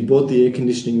 But if you bought the air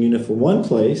conditioning unit from one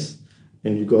place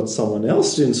and you got someone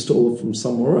else to install it from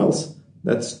somewhere else,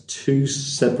 that's two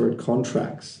separate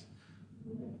contracts.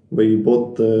 Where you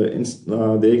bought the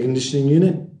air conditioning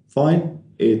unit, fine,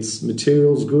 it's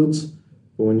materials, goods.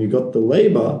 But when you got the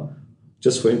labour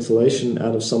just for installation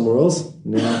out of somewhere else,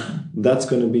 now that's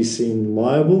going to be seen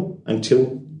liable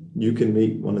until you can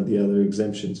meet one of the other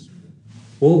exemptions.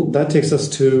 Well, that takes us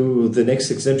to the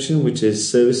next exemption, which is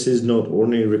services not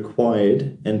ordinarily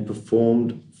required and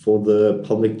performed for the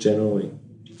public generally.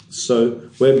 So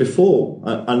where before,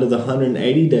 under the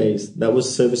 180 days, that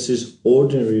was services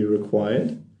ordinarily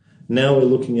required. Now we're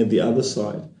looking at the other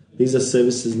side. These are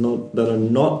services that are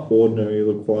not ordinarily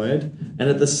required. And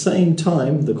at the same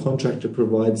time, the contractor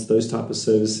provides those type of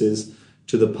services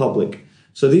to the public.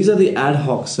 So these are the ad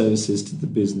hoc services to the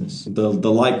business.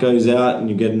 The light goes out and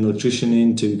you get an electrician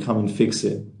in to come and fix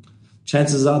it.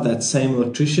 Chances are that same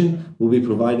electrician will be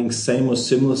providing same or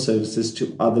similar services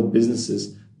to other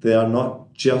businesses. They are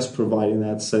not just providing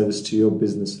that service to your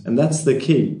business. And that's the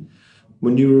key.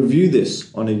 When you review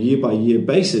this on a year-by-year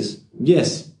basis,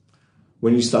 yes,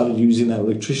 when you started using that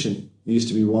electrician, it used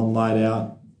to be 1 light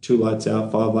out, 2 lights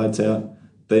out, 5 lights out.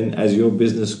 Then as your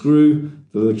business grew,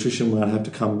 the electrician might have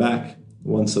to come back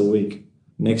once a week.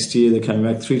 Next year, they're coming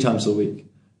back 3 times a week.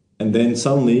 And then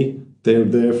suddenly, they're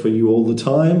there for you all the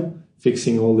time,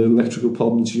 fixing all the electrical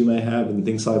problems you may have and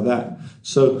things like that.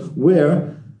 So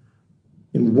where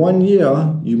in 1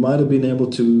 year, you might have been able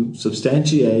to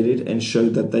substantiate it and show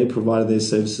that they provided their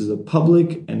services to the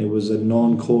public and it was a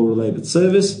non-correlated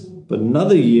service. But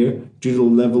another year, due to the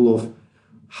level of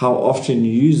how often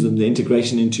you use them, the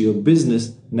integration into your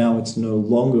business, now it's no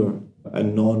longer a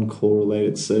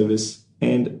non-correlated service.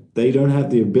 And they don't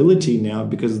have the ability now,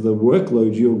 because of the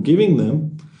workload you're giving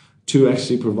them, to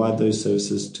actually provide those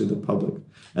services to the public.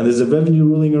 And there's a revenue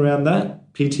ruling around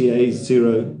that, PTA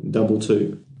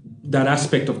 022. That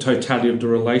aspect of totality of the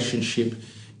relationship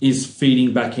is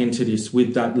feeding back into this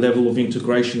with that level of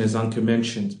integration, as Ankur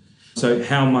mentioned. So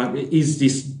how much is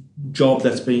this job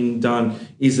that's being done,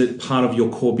 is it part of your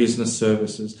core business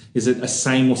services? Is it a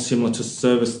same or similar to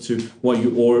service to what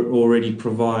you already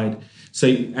provide? So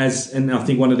and I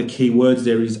think one of the key words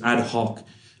there is ad hoc.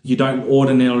 You don't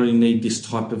ordinarily need this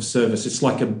type of service. It's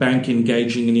like a bank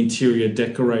engaging an interior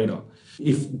decorator.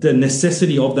 If the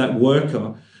necessity of that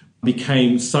worker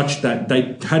became such that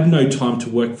they had no time to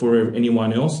work for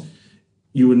anyone else,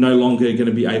 you were no longer going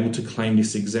to be able to claim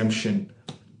this exemption.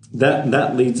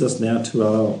 That leads us now to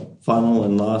our final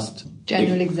and last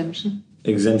general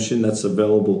exemption that's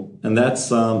available, and that's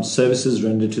services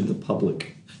rendered to the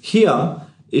public. Here,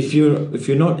 if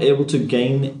you're not able to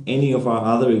gain any of our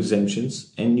other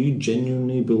exemptions, and you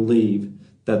genuinely believe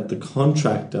that the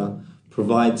contractor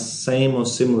provides same or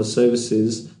similar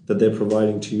services that they're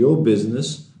providing to your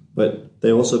business, but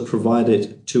they also provide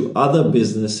it to other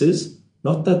businesses,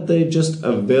 not that they're just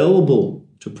available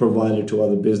to provide it to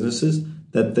other businesses,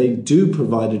 that they do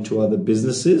provide it to other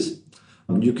businesses,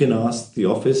 you can ask the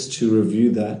office to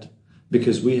review that,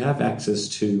 because we have access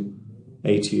to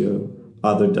ATO,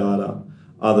 other data,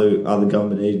 other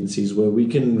government agencies, where we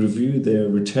can review their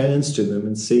returns to them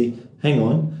and see, hang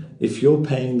on, if you're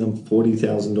paying them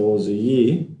 $40,000 a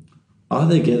year, are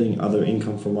they getting other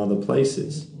income from other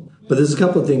places? But there's a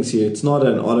couple of things here. It's not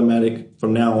an automatic,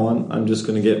 from now on, I'm just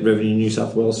going to get Revenue New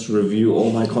South Wales to review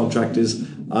all my contractors.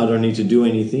 I don't need to do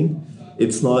anything.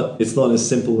 It's not as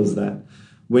simple as that.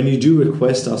 When you do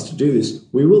request us to do this,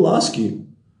 we will ask you,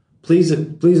 please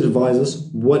advise us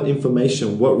what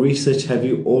information, what research have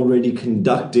you already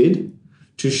conducted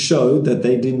to show that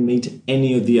they didn't meet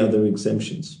any of the other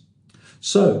exemptions.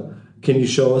 So, can you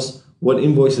show us what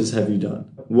invoices have you done?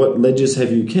 What ledgers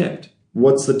have you kept?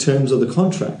 What's the terms of the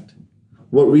contract?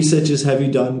 What researches have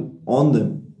you done on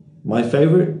them? My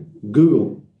favorite,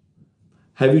 Google.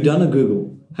 Have you done a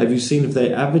Google? Have you seen if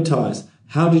they advertise?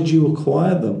 How did you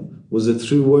acquire them? Was it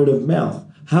through word of mouth?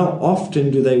 How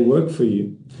often do they work for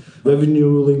you? Revenue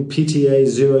ruling PTA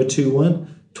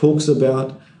 021 talks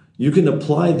about you can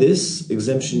apply this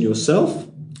exemption yourself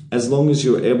as long as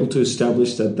you're able to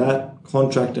establish that that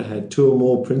contractor had 2 or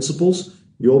more principals,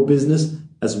 your business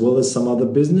as well as some other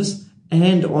business,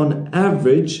 and on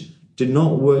average did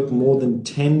not work more than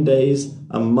 10 days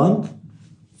a month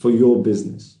for your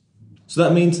business. So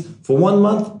that means for 1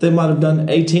 month, they might have done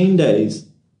 18 days.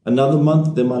 Another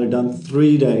month, they might have done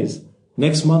 3 days.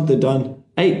 Next month, they've done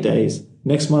 8 days.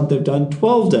 Next month, they've done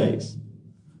 12 days.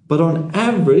 But on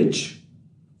average,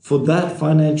 for that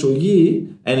financial year,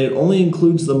 and it only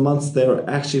includes the months they're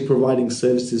actually providing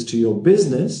services to your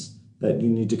business that you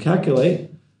need to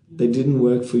calculate, they didn't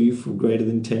work for you for greater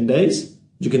than 10 days,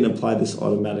 you can apply this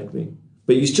automatically.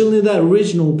 But you still need that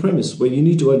original premise where you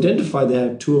need to identify they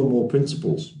have 2 or more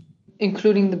principals.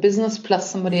 Including the business plus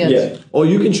somebody else. Yeah, or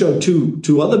you can show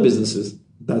two other businesses.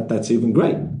 That's even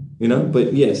great,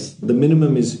 But yes, the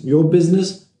minimum is your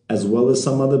business as well as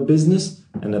some other business,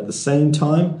 and at the same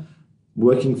time,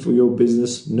 working for your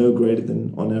business no greater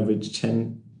than, on average,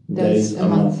 10 days a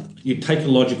month. You take a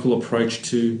logical approach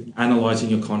to analysing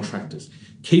your contractors.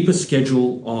 Keep a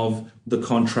schedule of the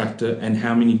contractor and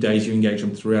how many days you engage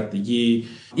them throughout the year.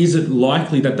 Is it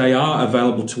likely that they are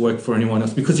available to work for anyone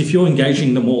else? Because if you're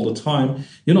engaging them all the time,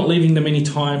 you're not leaving them any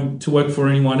time to work for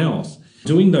anyone else.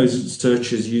 Doing those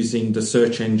searches using the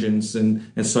search engines and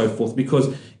so forth,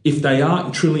 because if they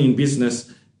are truly in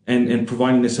business and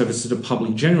providing their services to the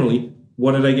public generally,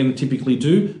 what are they going to typically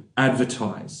do?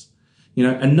 Advertise.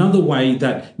 Another way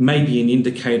that may be an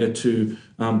indicator to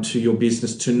your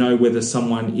business to know whether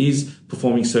someone is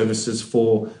performing services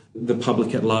for the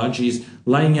public at large is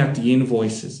laying out the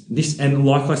invoices. And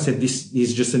like I said, this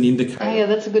is just an indicator. Oh, yeah,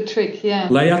 that's a good trick. Yeah.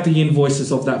 Lay out the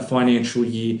invoices of that financial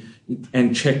year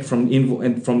and check from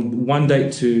one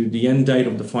date to the end date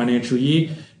of the financial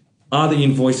year. Are the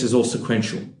invoices all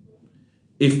sequential?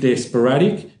 If they're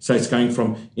sporadic, so it's going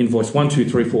from invoice 1, 2,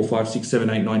 3, 4, 5, 6, 7,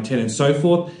 8, 9, 10, and so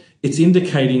forth, it's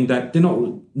indicating that they're not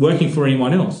working for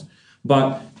anyone else.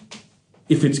 But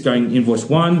if it's going invoice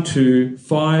 1, 2,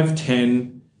 5,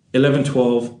 10, 11,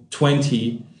 12,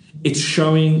 20, it's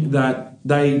showing that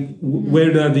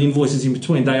where are the invoices in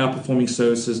between, they are performing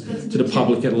services to the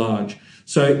public at large.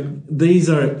 So these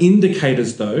are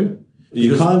indicators, though.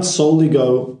 You can't solely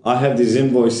go, I have these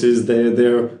invoices,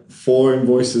 they're 4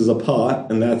 invoices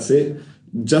apart, and that's it.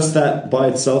 Just that by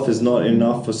itself is not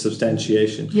enough for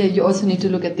substantiation. Yeah, you also need to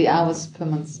look at the hours per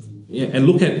month. Yeah, and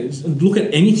look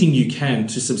at anything you can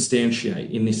to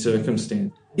substantiate in this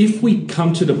circumstance. If we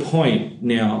come to the point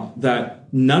now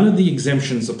that none of the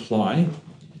exemptions apply,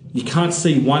 you can't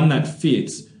see one that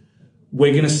fits,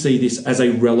 we're going to see this as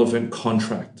a relevant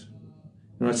contract.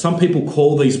 Right? Some people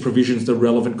call these provisions the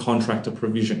relevant contractor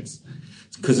provisions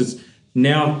because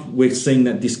now we're seeing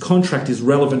that this contract is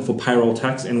relevant for payroll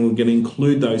tax and we're going to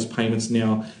include those payments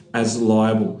now as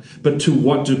liable. But to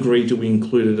what degree do we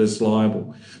include it as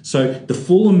liable? So the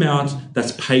full amount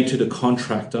that's paid to the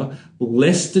contractor,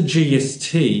 less the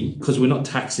GST, because we're not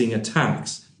taxing a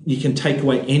tax, you can take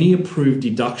away any approved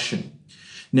deduction.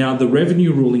 Now, the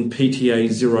revenue ruling PTA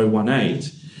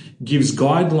 018 gives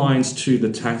guidelines to the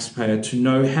taxpayer to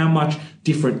know how much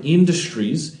different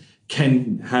industries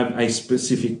can have a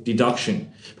specific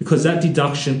deduction, because that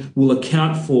deduction will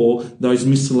account for those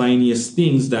miscellaneous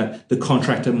things that the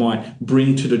contractor might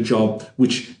bring to the job,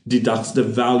 which deducts the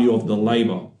value of the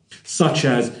labor, such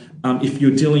as if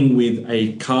you're dealing with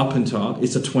a carpenter,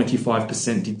 it's a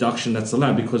 25% deduction that's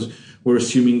allowed because we're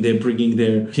assuming they're bringing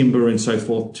their timber and so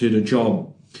forth to the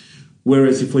job.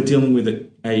 Whereas if we're dealing with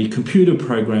a computer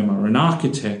programmer, an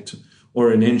architect,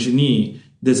 or an engineer,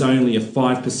 there's only a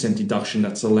 5% deduction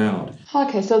that's allowed.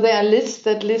 Okay, so there are lists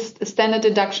that list a standard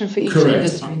deduction for each Correct.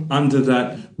 industry. Under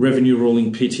that revenue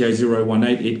ruling PTA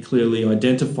 018, it clearly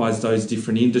identifies those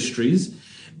different industries,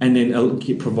 and then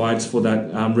it provides for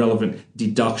that relevant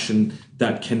deduction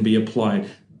that can be applied.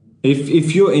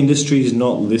 If your industry is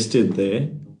not listed there,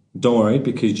 don't worry,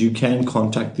 because you can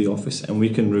contact the office and we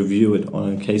can review it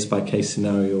on a case-by-case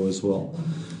scenario as well.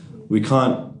 We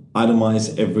can't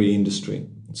itemize every industry.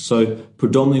 So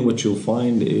predominantly what you'll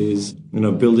find is,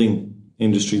 building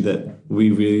industry that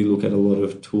we really look at a lot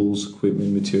of tools,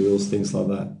 equipment, materials, things like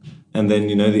that. And then,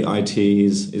 the IT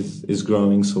is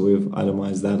growing, so we've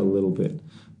itemized that a little bit.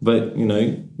 But,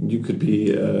 you could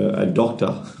be a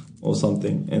doctor or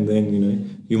something, and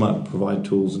then, you might provide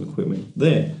tools and equipment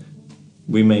there.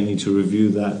 We may need to review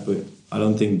that, but I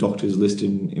don't think doctor is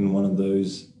listed in one of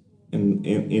those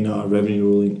in our revenue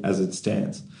ruling as it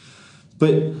stands.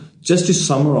 But just to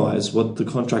summarize what the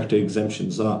contractor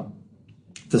exemptions are,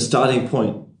 the starting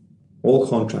point, all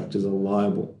contractors are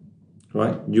liable,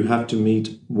 right? You have to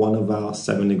meet one of our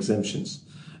 7 exemptions.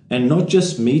 And not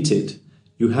just meet it,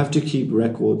 you have to keep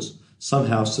records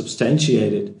somehow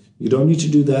substantiated. You don't need to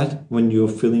do that when you're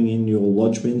filling in your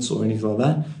lodgements or anything like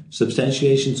that.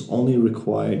 Substantiation is only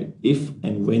required if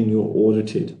and when you're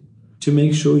audited to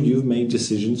make sure you've made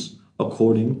decisions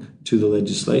according to the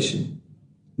legislation.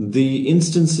 The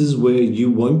instances where you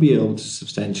won't be able to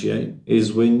substantiate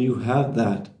is when you have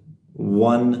that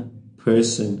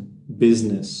one-person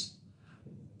business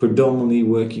predominantly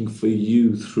working for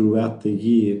you throughout the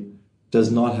year,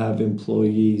 does not have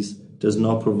employees, does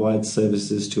not provide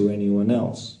services to anyone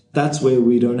else. That's where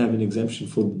we don't have an exemption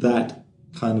for that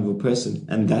kind of a person,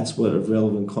 and that's what a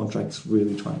relevant contract's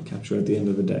really trying to capture at the end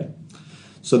of the day.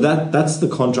 So that's the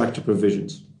contractor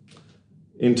provisions.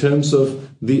 In terms of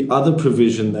the other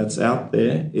provision that's out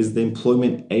there is the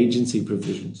employment agency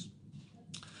provisions.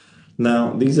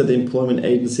 Now, these are the employment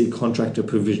agency contractor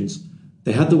provisions.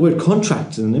 They have the word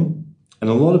contract in them, and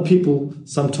a lot of people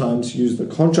sometimes use the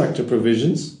contractor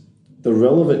provisions, the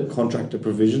relevant contractor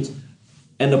provisions,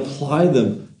 and apply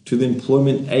them to the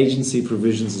employment agency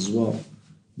provisions as well.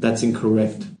 That's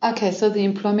incorrect. Okay, so the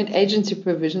employment agency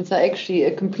provisions are actually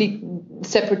a complete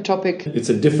separate topic. It's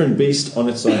a different beast on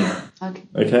its own.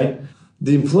 Okay?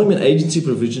 The employment agency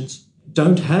provisions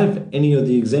don't have any of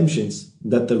the exemptions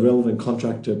that the relevant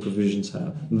contractor provisions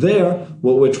have. There,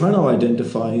 what we're trying to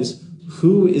identify is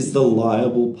who is the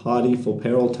liable party for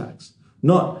payroll tax,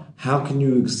 not how can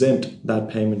you exempt that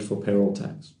payment for payroll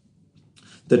tax.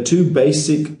 The 2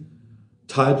 basic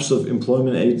types of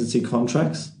employment agency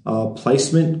contracts are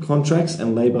placement contracts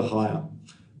and labor hire.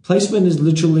 Placement is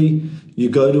literally you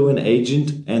go to an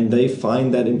agent and they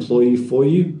find that employee for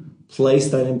you, place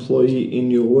that employee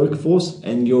in your workforce,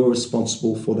 and you're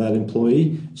responsible for that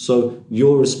employee. So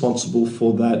you're responsible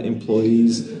for that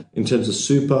employee's in terms of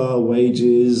super,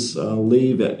 wages,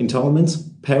 leave, entitlements,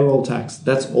 payroll tax.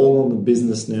 That's all on the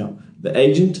business now. The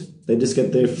agent, they just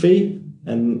get their fee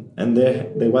and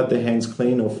they wipe their hands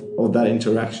clean of that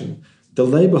interaction. The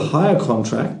labor hire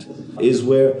contract is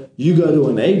where you go to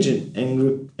an agent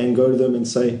and go to them and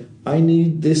say, I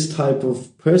need this type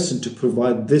of person to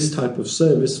provide this type of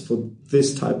service for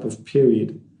this type of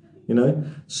period,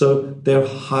 So they're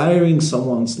hiring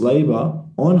someone's labor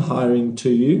on hiring to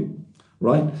you,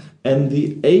 right? And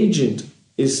the agent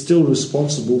is still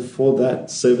responsible for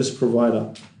that service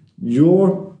provider.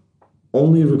 Your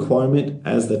only requirement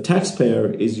as the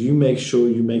taxpayer is you make sure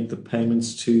you make the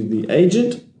payments to the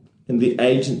agent, and the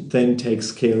agent then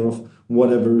takes care of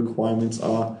whatever requirements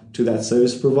are to that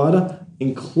service provider,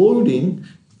 including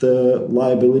the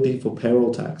liability for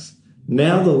payroll tax.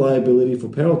 Now the liability for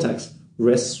payroll tax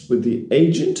rests with the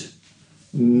agent,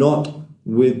 not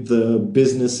with the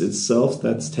business itself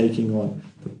that's taking on.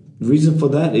 The reason for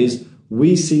that is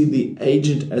we see the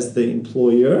agent as the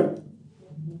employer,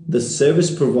 the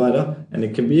service provider, and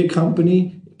it can be a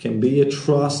company, it can be a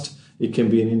trust, it can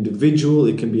be an individual,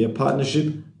 it can be a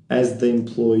partnership, as the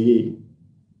employee.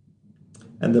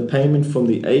 And the payment from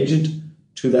the agent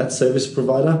to that service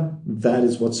provider, that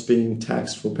is what's being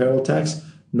taxed for payroll tax,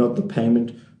 not the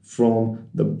payment from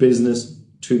the business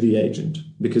to the agent,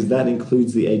 because that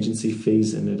includes the agency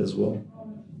fees in it as well.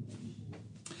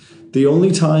 The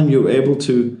only time you're able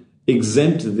to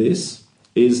exempt this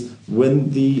is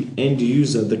when the end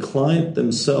user, the client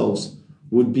themselves,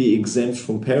 would be exempt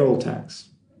from payroll tax.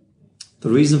 The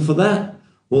reason for that?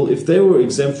 Well, if they were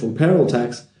exempt from payroll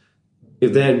tax,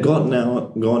 if they had gone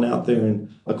out there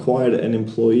and acquired an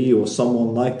employee or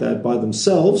someone like that by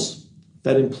themselves,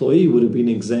 that employee would have been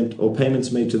exempt, or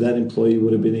payments made to that employee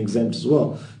would have been exempt as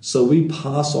well. So we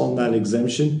pass on that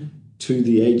exemption to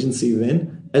the agency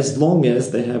then, as long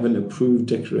as they have an approved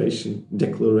declaration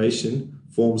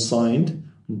form signed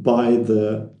by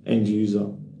the end user,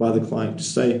 by the client, to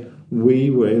say, we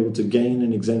were able to gain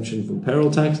an exemption from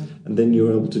payroll tax, and then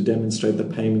you're able to demonstrate the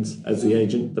payments as the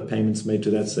agent, the payments made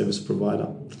to that service provider.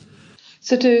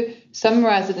 So to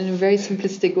summarize it in a very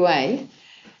simplistic way,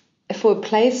 for a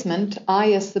placement,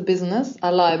 I as the business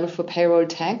are liable for payroll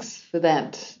tax for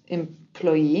that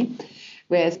employee,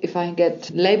 whereas if I get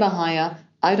labor hire,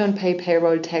 I don't pay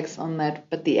payroll tax on that,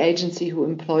 but the agency who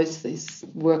employs this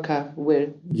worker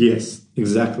will. Yes,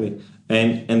 exactly.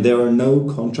 And there are no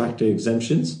contractor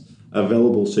exemptions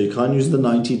available. So you can't use the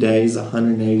 90 days,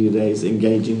 180 days,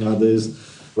 engaging others,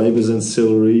 labour's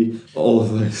ancillary, all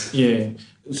of those. Yeah.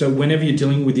 So whenever you're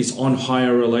dealing with this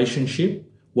on-hire relationship,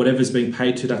 whatever's being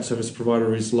paid to that service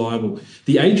provider is liable.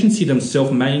 The agency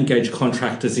themselves may engage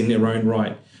contractors in their own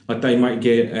right. Like they might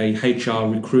get a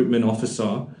HR recruitment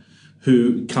officer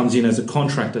who comes in as a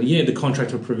contractor. Yeah, the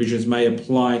contractor provisions may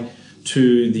apply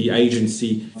to the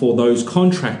agency for those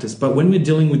contractors. But when we're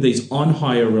dealing with these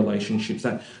on-hire relationships,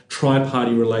 that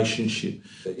tri-party relationship,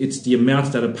 it's the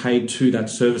amounts that are paid to that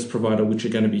service provider which are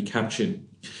going to be captured.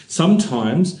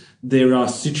 Sometimes there are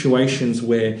situations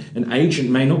where an agent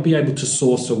may not be able to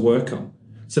source a worker.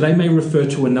 So they may refer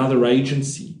to another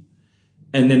agency,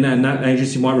 and then that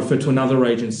agency might refer to another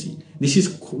agency. This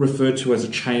is referred to as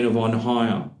a chain of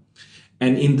on-hire.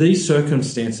 And in these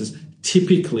circumstances,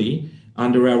 typically,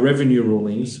 under our revenue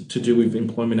rulings to do with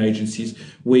employment agencies,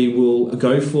 we will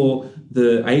go for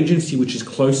the agency which is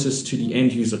closest to the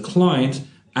end user client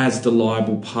as the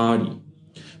liable party.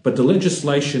 But the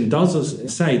legislation does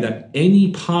say that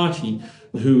any party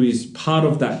who is part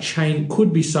of that chain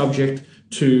could be subject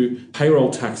to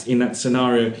payroll tax in that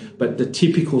scenario. But the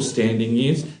typical standing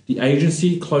is the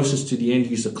agency closest to the end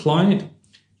user client,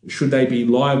 should they be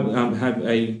liable, have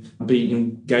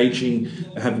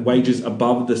wages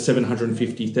above the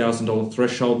 $750,000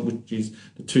 threshold, which is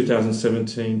the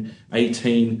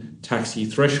 2017-18 tax year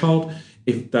threshold.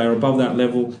 If they're above that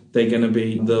level, they're going to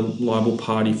be the liable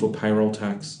party for payroll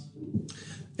tax.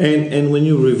 And when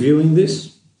you're reviewing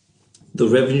this, the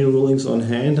revenue rulings on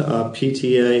hand are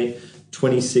PTA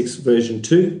 26 version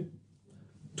 2,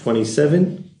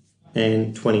 27,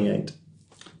 and 28.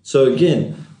 So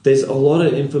again, there's a lot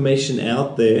of information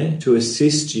out there to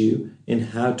assist you in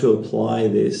how to apply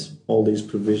all these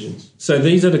provisions. So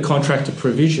these are the contractor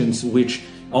provisions which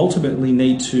ultimately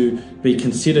need to be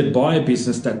considered by a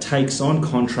business that takes on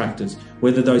contractors,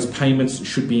 whether those payments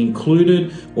should be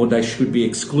included or they should be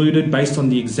excluded based on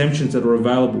the exemptions that are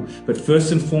available. But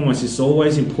first and foremost, it's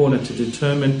always important to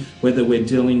determine whether we're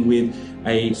dealing with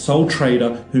a sole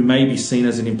trader who may be seen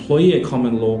as an employee at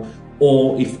common law,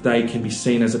 or if they can be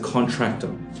seen as a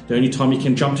contractor. The only time you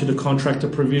can jump to the contractor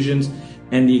provisions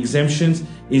and the exemptions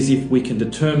is if we can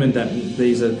determine that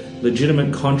these are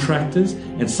legitimate contractors,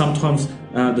 and sometimes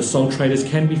the sole traders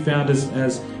can be found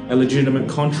as a legitimate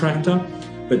contractor,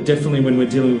 but definitely when we're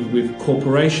dealing with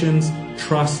corporations,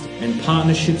 trust and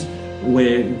partnerships,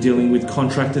 we're dealing with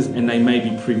contractors and they may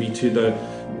be privy to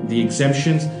the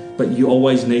exemptions, but you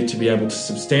always need to be able to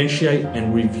substantiate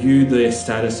and review their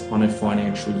status on a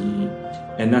financial year.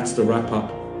 And that's the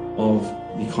wrap-up of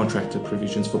the contractor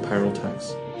provisions for payroll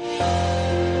tax.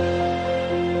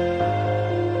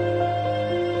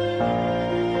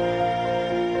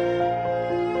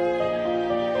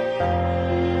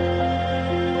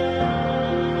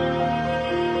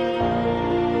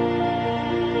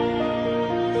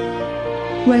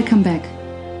 Welcome back.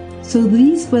 So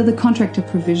these were the contractor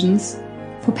provisions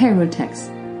for payroll tax.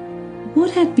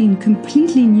 What had been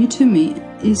completely new to me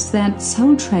is that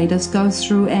sole traders go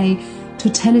through a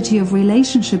totality of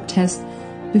relationship test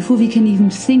before we can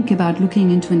even think about looking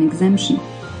into an exemption.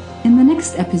 In the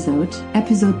next episode,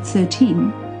 episode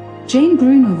 13, Jane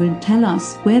Bruno will tell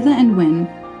us whether and when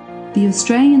the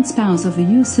Australian spouse of a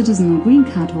US citizen or green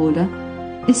card holder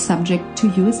is subject to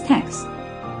US tax.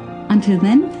 Until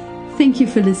then, thank you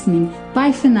for listening.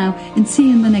 Bye for now and see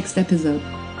you in the next episode.